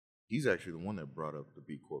because he's actually the one that brought up the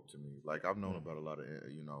B Corp to me. Like, I've known about a lot of,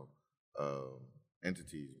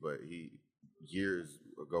 entities, but years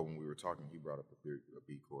ago when we were talking, he brought up a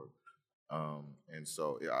B Corp. And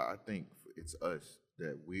so I think it's us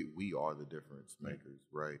that we are the difference makers,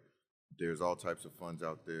 right? There's all types of funds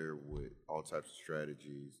out there with all types of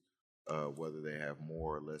strategies, whether they have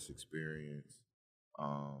more or less experience.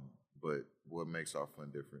 But what makes our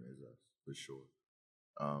fund different is us, for sure.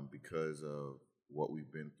 Because of what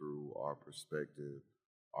we've been through, our perspective,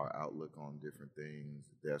 our outlook on different things,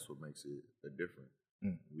 that's what makes it different.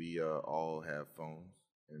 We all have phones,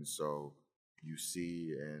 and so you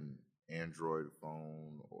see an Android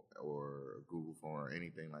phone or a Google phone or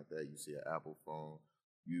anything like that, you see an Apple phone,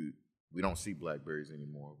 we don't see Blackberries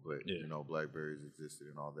anymore, but Blackberries existed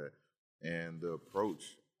and all that. And the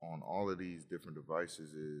approach on all of these different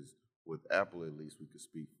devices is, with Apple at least we could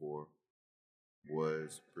speak for,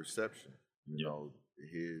 was perception. You know,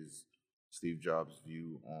 his Steve Jobs'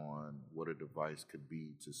 view on what a device could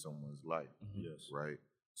be to someone's life. Yes. Right?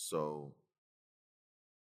 So,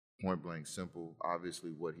 point blank simple,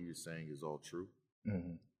 obviously what he is saying is all true.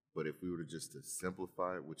 But if we were to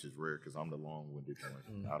simplify it, which is rare because I'm the long-winded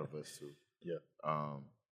one out of us two.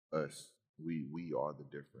 We are the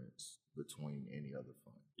difference between any other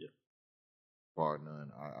fund. Bar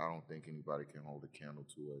none. I don't think anybody can hold a candle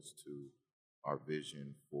to us, to our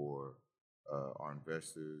vision for our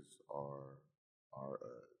investors, our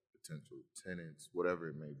potential tenants, whatever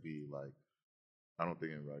it may be. Like, I don't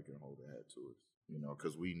think anybody can hold a hat to us,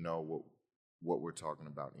 because we know what we're talking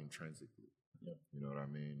about intrinsically. You know what I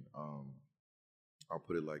mean? I'll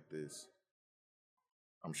put it like this.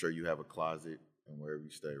 I'm sure you have a closet and wherever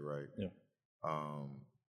you stay, right?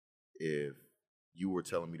 If you were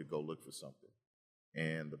telling me to go look for something,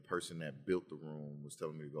 and the person that built the room was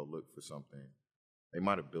telling me to go look for something, they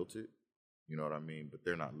might have built it, you know what I mean? But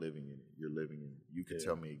they're not living in it. You're living in it. You can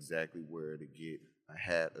tell me exactly where to get a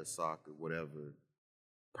hat, a sock, or whatever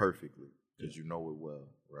perfectly, because you know it well,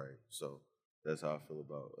 right? So that's how I feel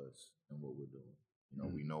about us and what we're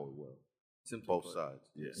doing. We know it well. Simply both put. sides.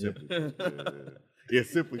 Simply put. Yeah,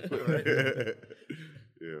 simply put.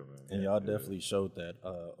 Yeah, man. And y'all definitely showed that.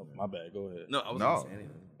 My bad. Go ahead. No, I wasn't going to say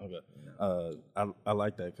anything. Okay. I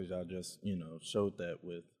like that because y'all just showed that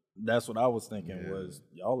with. That's what I was thinking was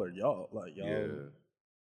y'all are y'all, like y'all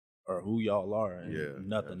are who y'all are and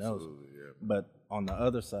nothing else. Yeah. But on the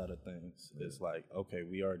other side of things, it's like, okay,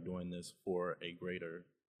 we are doing this for a greater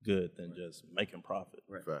good than just making profit.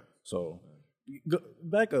 Right. So go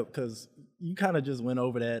back up because you kind of just went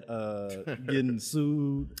over that getting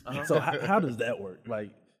sued. So how does that work?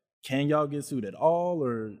 Like, can y'all get sued at all,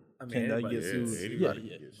 or can they get sued? Anybody can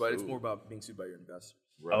get but sued. it's more about being sued by your investors.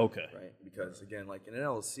 Right. Okay. Right? Because again, like in an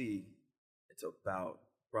LLC, it's about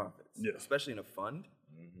profits. Yeah. Especially in a fund.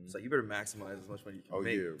 It's like you better maximize as much money you can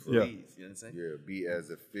make. Yeah, Please. bro. You know what I'm saying? Yeah, be as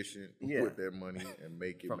efficient with that money and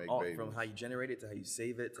make babies. From how you generate it to how you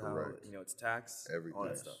save it to how it's taxed, everything, all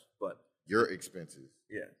that stuff. But your expenses.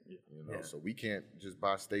 So we can't just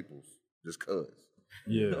buy staples just cause.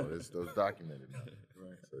 It's those documented now.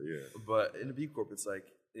 Right. So But in a B Corp, it's like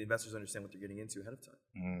the investors understand what they're getting into ahead of time.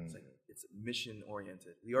 It's like it's mission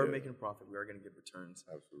oriented. We are making a profit. We are going to get returns.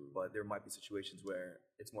 Absolutely. But there might be situations where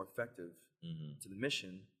it's more effective to the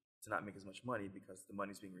mission to not make as much money because the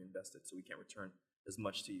money's being reinvested, so we can't return as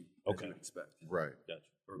much to you as you would expect. Right. Gotcha.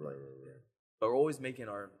 Right. But we're always making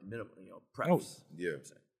our minimum, preps. Yeah.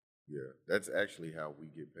 That's actually how we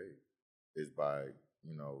get paid, is by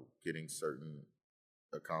getting certain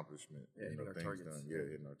accomplishment, hitting our things targets. done.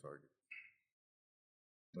 Hitting our targets.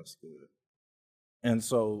 That's good. And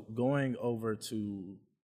so going over to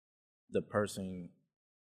the person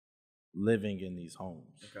living in these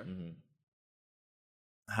homes, Okay.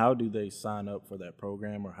 how do they sign up for that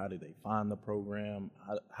program, or how do they find the program?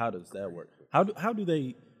 How does that work? How do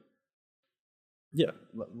they? Yeah,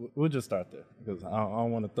 we'll just start there because I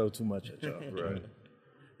don't want to throw too much at y'all. Right.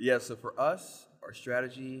 Yeah. So for us, our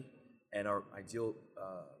strategy and our ideal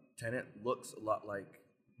tenant looks a lot like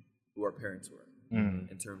who our parents were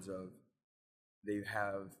in terms of they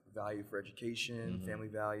have value for education, family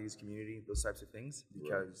values, community, those types of things.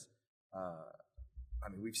 Because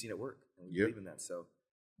we've seen it work, and we believe in that. So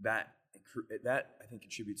that I think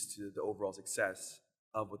contributes to the overall success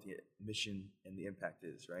of what the mission and the impact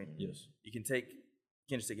is. Right? Yes. You can't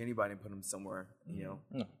just take anybody and put them somewhere.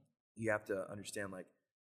 You have to understand like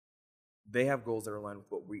they have goals that are aligned with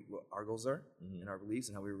what our goals are and our beliefs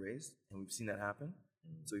and how we were raised, and we've seen that happen.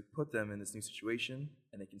 So we put them in this new situation,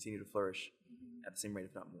 and they continue to flourish at the same rate,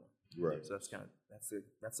 if not more. Right. So that's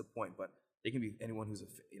the point. But they can be anyone who's a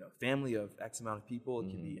family of X amount of people. It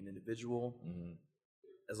can be an individual,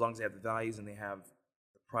 as long as they have the values and they have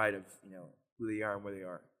the pride of who they are and where they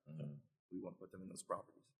are. We want to put them in those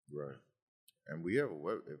properties. Right. And we have a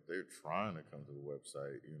web. If they're trying to come to the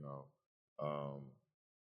website,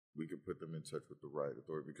 we could put them in touch with the right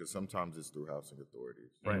authority, because sometimes it's through housing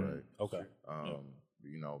authorities. Right. Okay.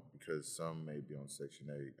 Because some may be on Section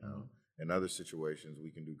 8. In other situations,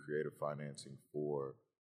 we can do creative financing for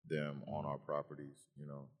them on our properties,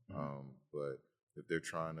 but if they're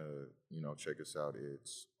trying to, check us out,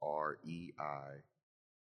 it's REIMENN.com,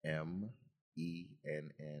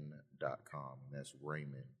 and that's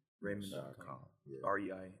Reimenn. Reimenn.com. Yeah.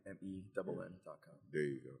 REIMENN.com. There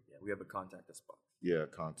you go. Yeah, we have a contact us box. Yeah,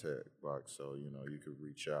 contact box. So, you could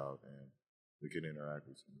reach out and we can interact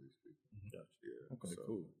with some of these people. Gotcha. Yeah. Okay, so.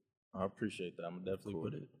 cool. I appreciate that. I'm gonna definitely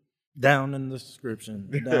put it down in the description,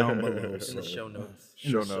 down below. In the show notes.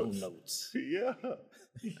 Show notes. Yeah.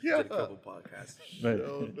 Did a couple podcasts. Right.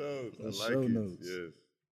 Show notes. I like Show it. notes. Yes.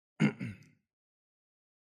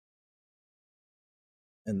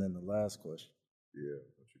 And then the last question. Yeah.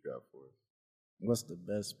 What you got for us? What's the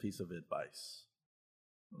best piece of advice?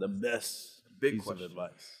 The best Big piece question. of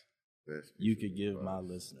advice Best you piece of could give advice. my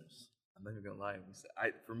listeners. I'm not even gonna lie.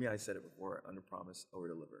 For me, I said it before: under promise, over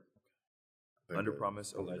deliver. I think Under that-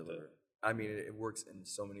 promise, I over like deliver. I mean, it works in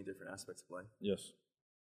so many different aspects of life. Yes.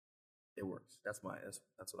 It works. That's what I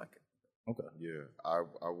could. Okay. Yeah. I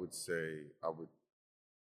would say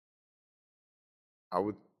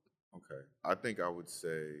I think I would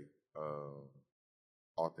say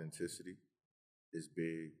authenticity is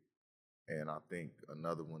big. And I think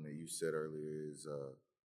another one that you said earlier is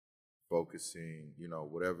focusing,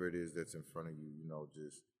 whatever it is that's in front of you,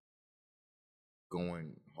 just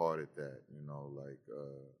going hard at that,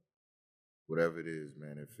 whatever it is,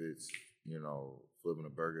 man. If it's, flipping a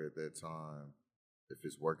burger at that time, if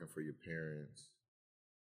it's working for your parents,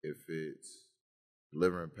 if it's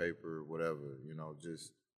delivering paper, whatever,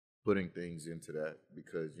 just putting things into that,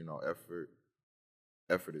 because,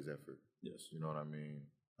 effort is effort. Yes. You know what I mean?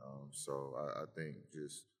 So I think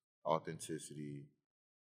just authenticity,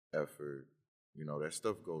 effort, that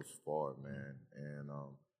stuff goes far, man. And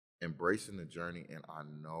embracing the journey. And I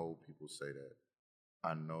know people say that.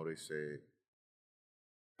 I know they say it.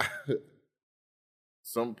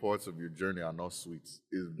 some parts of your journey, I know sweets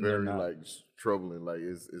is very like troubling. Like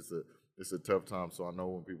it's a tough time. So I know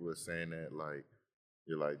when people are saying that, like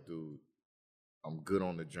you're like, dude, I'm good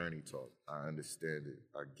on the journey talk. I understand it.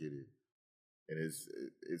 I get it. And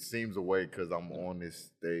it seems a way because I'm on this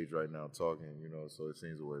stage right now talking, you know, so it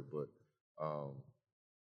seems a way. But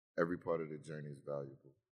every part of the journey is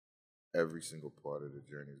valuable. Every single part of the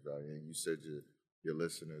journey is valuable. And you said your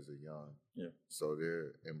listeners are young. Yeah. So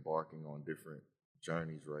they're embarking on different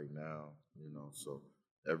journeys right now, you know. So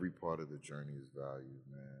every part of the journey is valued,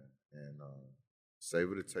 man. And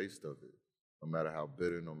savor the taste of it. No matter how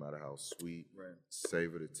bitter, no matter how sweet,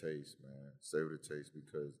 savor the taste, man. Savor the taste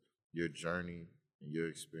because your journey and your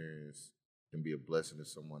experience can be a blessing to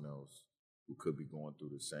someone else who could be going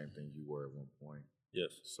through the same thing you were at one point.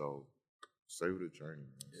 Yes. So savor the journey,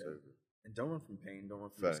 man. Yeah. Savor it. And don't run from pain. Don't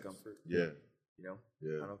run from discomfort. Yeah. You know?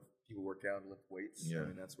 Yeah. I don't know if people work out and lift weights. Yeah. I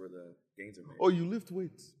mean, that's where the gains are made. Oh, you lift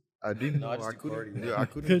weights? I didn't know. I just I do couldn't. cardio. Yeah, I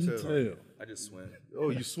couldn't tell. I just swim.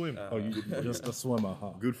 Oh, you swim? You just a swimmer,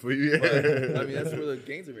 huh? Good for you. But, I mean, that's where the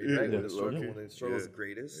gains are made, right? When the struggle is the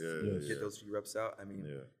greatest, get those few reps out. I mean,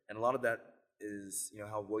 and a lot of that is, you know,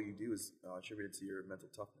 how well you do is attributed to your mental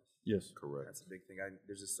toughness. Yes. Correct. That's a big thing.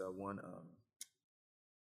 There's this one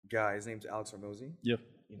guy, his name's Alex Hormozy. Yeah.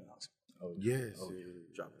 You know Alex. Oh, yes. Oh,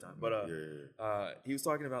 drop time. But he was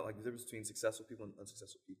talking about like the difference between successful people and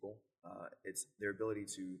unsuccessful people. It's their ability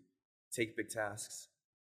to take big tasks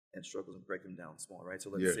and struggles and break them down small, right? So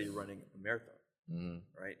let's say you're running a marathon,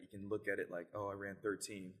 right? You can look at it like, oh, I ran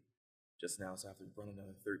 13 just now, so I have to run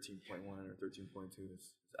another 13.1 or 13.2.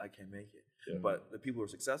 I can't make it. Yeah. But the people who are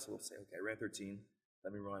successful will say, okay, I ran 13.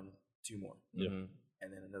 Let me run 2 more. Yeah.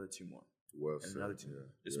 And then another 2 more. Well and said. another 2 more.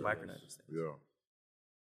 Just Yeah. micronizing things. Yeah.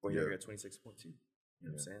 Well, you're at 26.2. You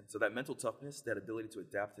know what I'm saying? So that mental toughness, that ability to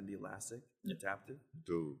adapt and be elastic, adaptive,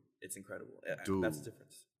 dude, it's incredible. Dude. That's the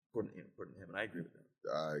difference, according to him, and I agree with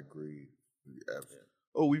that. I agree. Absolutely.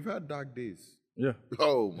 Oh, we've had dark days. Yeah.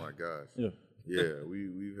 Oh my gosh. Yeah. Yeah,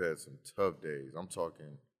 we've had some tough days. I'm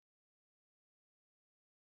talking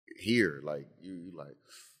here, like you like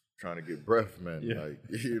trying to get breath, man. Yeah. Like,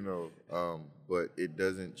 you know, but it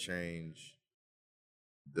doesn't change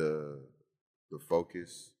the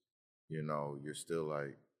focus. You know, you're still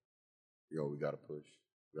like, yo, we gotta push.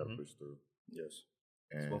 We gotta push through. Yes.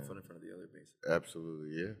 It's And one foot in front of the other, basically.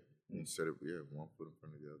 absolutely, yeah. Instead of one foot in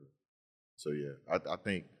front of the other. So yeah, I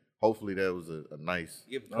think hopefully that was a nice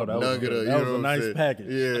nugget of, that was a nice package.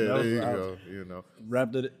 Yeah, there you awesome. go. You know,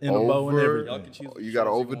 Wrapped it in a bow and everything. Y'all can choose you gotta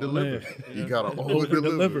over deliver. You gotta over deliver.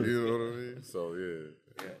 Over-deliver. You know what I mean? So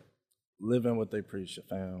yeah. Living what they preach,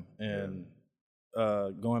 fam. And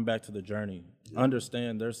going back to the journey,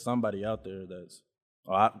 understand there's somebody out there that's,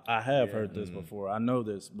 I have heard this before. I know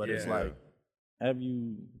this, but it's like, have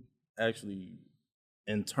you actually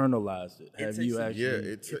internalized it? Have you actually?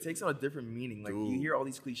 It takes on a different meaning. Like you hear all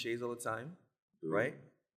these cliches all the time, right?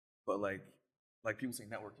 But like people say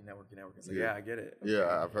networking. It's like, I get it. Okay.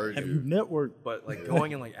 Yeah, I've heard Have you networked? But like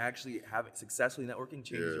going and like actually having successfully networking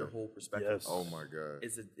changes your whole perspective. Yes. Oh my God.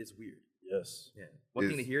 It's weird. Yes. Yeah. One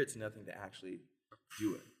thing to hear, it's nothing to actually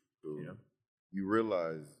do it. Dude, You know. you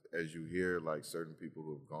realize as you hear like certain people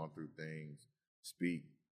who have gone through things speak,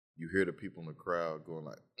 you hear the people in the crowd going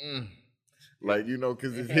like, like, you know,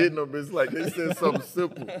 because it's hitting them. It's like they said something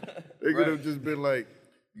simple. They could have just been like,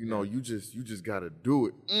 you know, you just got to do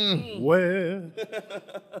it. Well,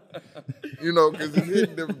 you know, because it's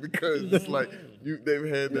hitting them because it's like they've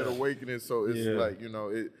had that awakening. So it's like, you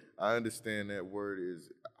know, I understand that word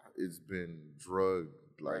it's been drugged,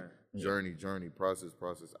 like journey, process.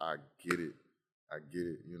 I get it.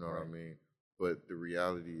 You know what I mean? But the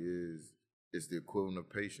reality is, it's the equivalent of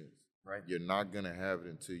patience. Right. You're not going to have it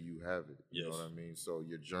until you have it. You know Yes. what I mean? So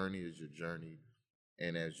your journey is your journey.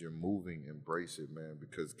 And as you're moving, embrace it, man,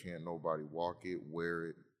 because can't nobody walk it, wear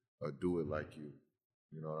it, or do it like you.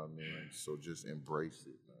 You know what I mean? So just embrace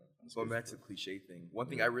it, man. Going back to the cliche thing, one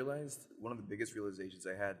thing I realized, one of the biggest realizations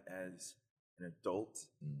I had as an adult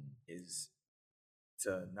is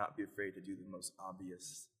to not be afraid to do the most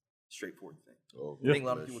obvious, straightforward thing. Oh, I think a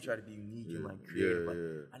lot of people try to be unique and like creative. Like,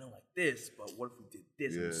 I know like this, but what if we did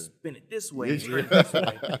this and we spin it this way and turn it this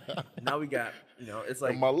way? And now we got, you know, it's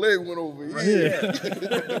like and my leg went over here.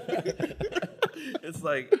 It's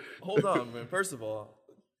like, hold on, man. First of all,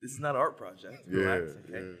 this is not an art project. Relax,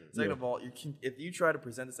 okay? Second of all, if you try to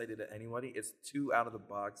present this idea to anybody, it's too out of the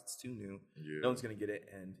box. It's too new. No one's gonna get it,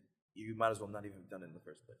 and you might as well not even have done it in the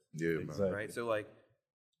first place. Yeah, exactly. man. Right? So like,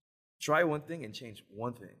 try one thing and change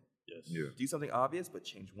one thing. Yes. Yeah. Do something obvious, but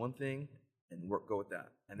change one thing and go with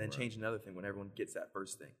that, and then change another thing when everyone gets that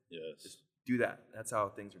first thing. Yes. Just Do that. That's how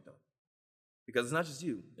things are done. Because it's not just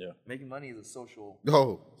you. Yeah. Making money is a social.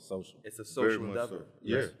 Social. It's a social very much endeavor.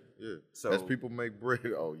 so. Yeah. So as people make bread,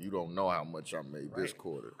 you don't know how much I made this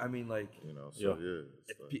quarter. I mean, like,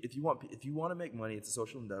 If you want to make money, it's a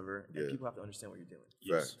social endeavor, and people have to understand what you're doing.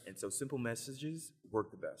 Yes. And so simple messages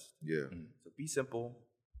work the best. Yeah. So be simple,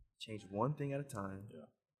 change one thing at a time. Yeah.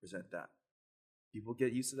 Present that. People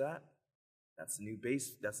get used to that. That's the new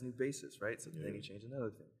base. That's the new basis, right? So then you change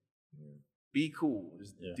another thing. Yeah. Be cool.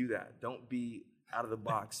 Just do that. Don't be out of the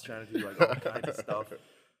box trying to do like all kinds of stuff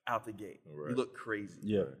out the gate. Right. You look crazy.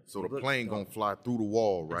 Yeah. So the plane gonna fly through the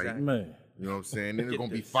wall, right? Exactly. Man. You know what I'm saying? Then it's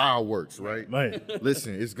gonna be fireworks, right? Man.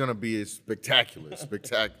 Listen, it's gonna be spectacular.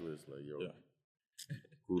 Spectacular. It's like,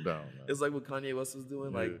 cool down, man. It's like what Kanye West was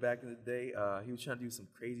doing, like back in the day. He was trying to do some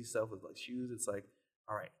crazy stuff with like shoes. It's like,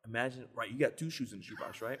 all right, imagine, right? You got 2 shoes in the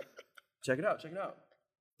shoebox, right? Check it out.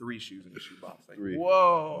 3 shoes in the shoebox. Like, 3.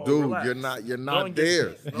 Whoa, Dude, relax. you're not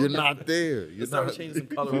there. You're not there. Let's start changing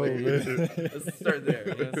some colorway. Let's start there.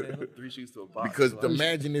 You know what I'm saying? 3 shoes to a box. Because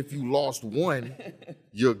imagine if you lost one,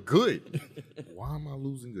 you're good. Why am I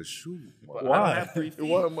losing a shoe? I don't have 3 feet.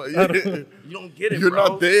 Why am I? You don't get it, You're bro.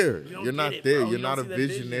 not there. You don't You're get not it, there. bro. You're You not a don't see that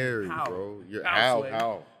vision. visionary, How? bro.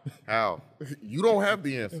 How, How? You don't have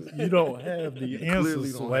the answers. You don't have the Clearly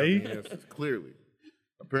answers, don't Sway. have the answers. Clearly.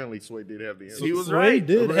 Apparently, Sway did have the answers. He was Sway right.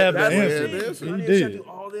 did have the That's what I'm answer. saying. He Kanye was trying to did. do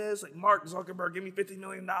all this. Like, Mark Zuckerberg, give me $50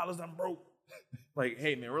 million. I'm broke. Like,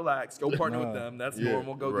 hey, man, relax. Go partner with them. That's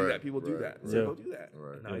normal. Go do that. People do that. So go do that.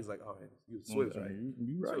 Right. And now he's like, oh, Sway was right.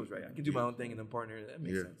 You Sway was right. I can do my own thing and then partner. That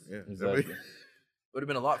makes sense. Yeah, Exactly. Would have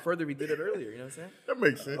been a lot further if we did it earlier. You know what I'm saying? that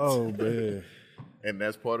makes sense. Oh, man. And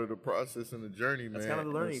that's part of the process and the journey, man. That's kind of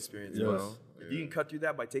the learning experience. yes. You know? If you can cut through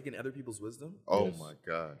that by taking other people's wisdom, Oh my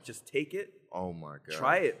God. just take it. Oh my God.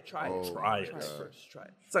 Try it. Try it. First. Try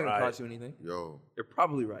it. It's not going Try to it. cost you anything. Yo. They're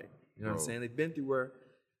probably right. You know what I'm Bro. saying? They've been through where,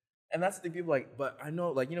 and that's the thing. People like, but I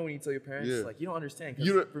know, like, you know, when you tell your parents, Yeah. like, you don't understand. You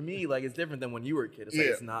Because don't- for me, like, it's different than when you were a kid. It's like,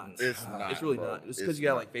 Yeah. it's not. It's not, It's really bro. not. It's because It's you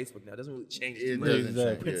got not. like Facebook now. It doesn't really change It too much doesn't change,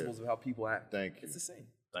 the principles of how people act. Thank you. It's the same.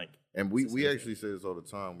 Thank you. And we actually say this all the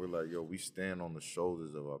time. We're like, yo, we stand on the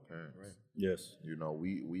shoulders of our parents. Right. Yes. You know,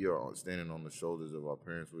 we are standing on the shoulders of our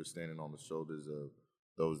parents. We're standing on the shoulders of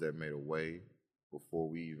those that made a way before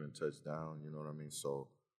we even touched down. You know what I mean? So,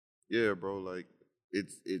 yeah, bro, like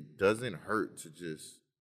it doesn't hurt to just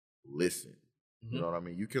listen. You know what I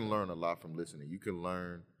mean? You can learn a lot from listening. You can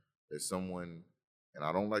learn that someone, and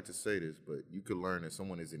I don't like to say this, but you can learn that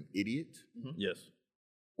someone is an idiot Yes.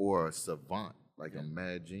 or a savant, like a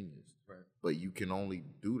mad genius. Right. But you can only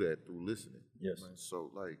do that through listening. Yes. So,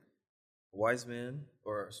 like, A wise man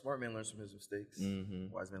or a smart man learns from his mistakes. Mhm.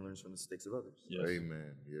 A wise man learns from the mistakes of others. Yes.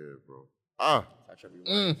 amen. Yeah, bro. I try to be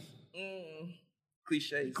wise.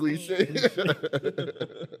 Cliches. Cliche.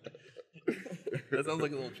 That sounds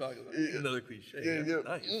like a little chocolate. Another cliche. Yeah.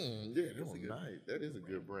 Nice. Yeah, that's nice. That is a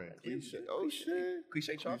good brand. Cliche. Oh, shit.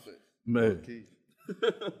 Cliche chocolate. Man. Key.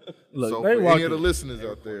 Look, So, they for any walking. of the listeners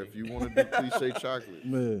out there, if you want to do cliche chocolate,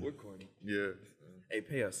 Man. We're corny. yeah. Hey,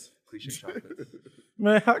 pay us. Cliche chocolate.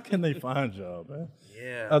 Man, how can they find y'all, man?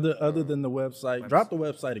 Yeah. Other than the website. Drop the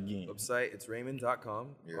website again. Website, it's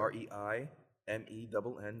Reimenn.com. Yeah.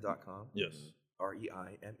 REIMENN.com. Yes.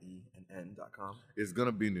 REIMENN.com. It's going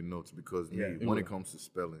to be in the notes because when it comes to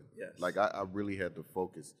spelling, Yes. like I really had to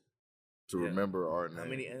focus to remember our name. How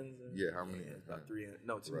many N's? Yeah, how many N's? About 3 N's.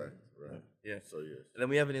 No, 2 Right, N's. right. Yeah. So, yes. And then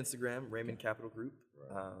we have an Instagram, Reimenn Capital Group.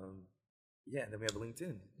 Right. Yeah, and then we have a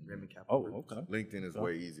LinkedIn, Reimenn Capital Oh, Group. okay. LinkedIn is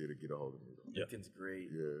way easier to get a hold of me, though. Yeah. LinkedIn's great.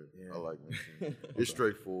 Yeah, I like LinkedIn. It's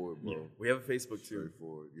straightforward, bro. We have a Facebook too.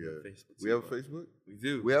 Straightforward, We have yeah. Facebook We too, have a bro. Facebook? We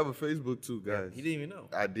do. We have a Facebook too, guys. He didn't even know.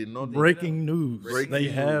 I didn't know that. Breaking news. Breaking They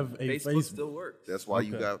news. have a Facebook Facebook. still works. That's why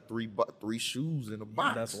you Okay. got three shoes in a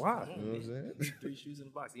box. That's why. You know what I'm saying? 3 shoes in a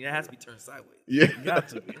box. Yeah, it has to be turned sideways. Yeah. You got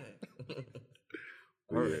to.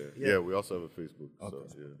 Yeah, we also have a Facebook. Okay.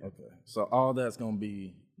 So, yeah. Okay. So all that's gonna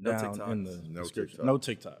be No down TikToks. in the No description. TikTok. No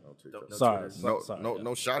TikTok. No TikTok. No Sorry. Twitters. No, sorry. no,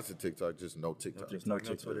 no shots at TikTok, just no TikTok. Just no No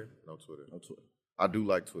TikTok. Twitter. No Twitter. No Twitter. I do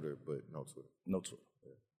like Twitter, but no Twitter. No Twitter.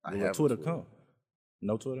 I Will have a Twitter come?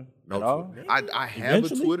 No Twitter No at Twitter. all? I have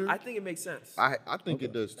Eventually? a Twitter. I think it makes sense. I think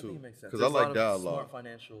it does I think too. it makes sense. Because I There's a lot like of dialogue. Smart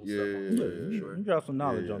financial Yeah, stuff on yeah, Twitter, yeah, for You sure. drop some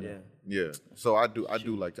knowledge Yeah, on Yeah. that. Yeah. So I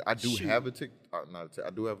do like to. I do have a I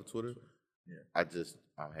do have a Twitter. Yeah.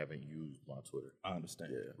 I haven't used my Twitter. I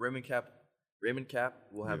understand. Yeah. Reimenn Cap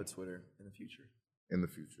will have a Twitter in the future. In the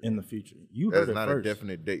future. In the future. You That's heard it not first. a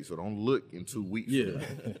definite date, so don't look in 2 weeks. Yeah.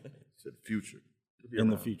 It's the future. In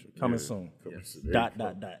the future. Coming soon. Coming soon. There Dot, you go.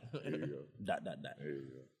 dot, dot. There you go. Dot, dot, dot. There you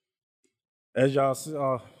go. As y'all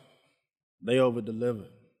saw, they over deliver.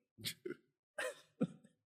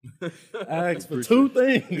 I asked for 2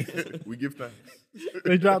 things. We give thanks.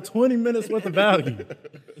 They dropped 20 minutes worth of value.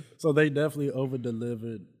 So they definitely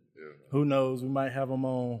over-delivered. Yeah. Who knows? We might have them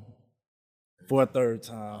on for a 3rd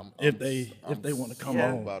time if they want to come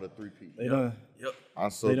on. About a 3-piece. They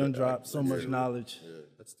done dropped so much knowledge. Yeah.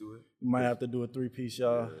 Let's do it. We might have to do a 3-piece,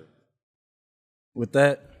 y'all. Yeah. With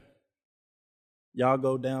that, y'all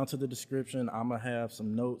go down to the description. I'm going to have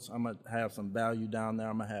some notes. I'm going to have some value down there.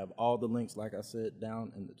 I'm going to have all the links, like I said,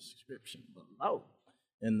 down in the description below.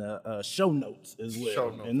 In the show notes as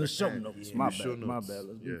well. In the show notes. Yeah. My bad.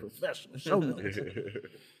 Let's be professional. Show notes.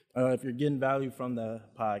 If you're getting value from the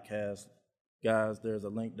podcast, guys, there's a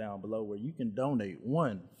link down below where you can donate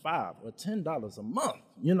 $1, $5, or $10 a month.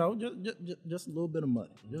 You know, just a little bit of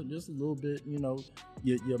money. Just a little bit, you know,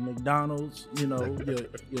 your McDonald's, you know,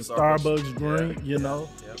 your Starbucks drink, you know.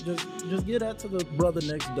 Just get that to the brother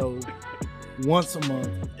next door once a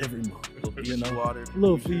month, every month.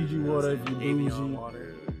 Little Fiji water if you're bougie.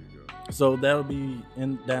 So that'll be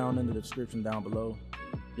down in the description down below.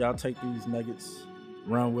 Y'all take these nuggets,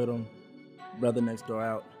 run with them. Brother next door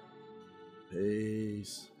out.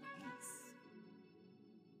 Peace.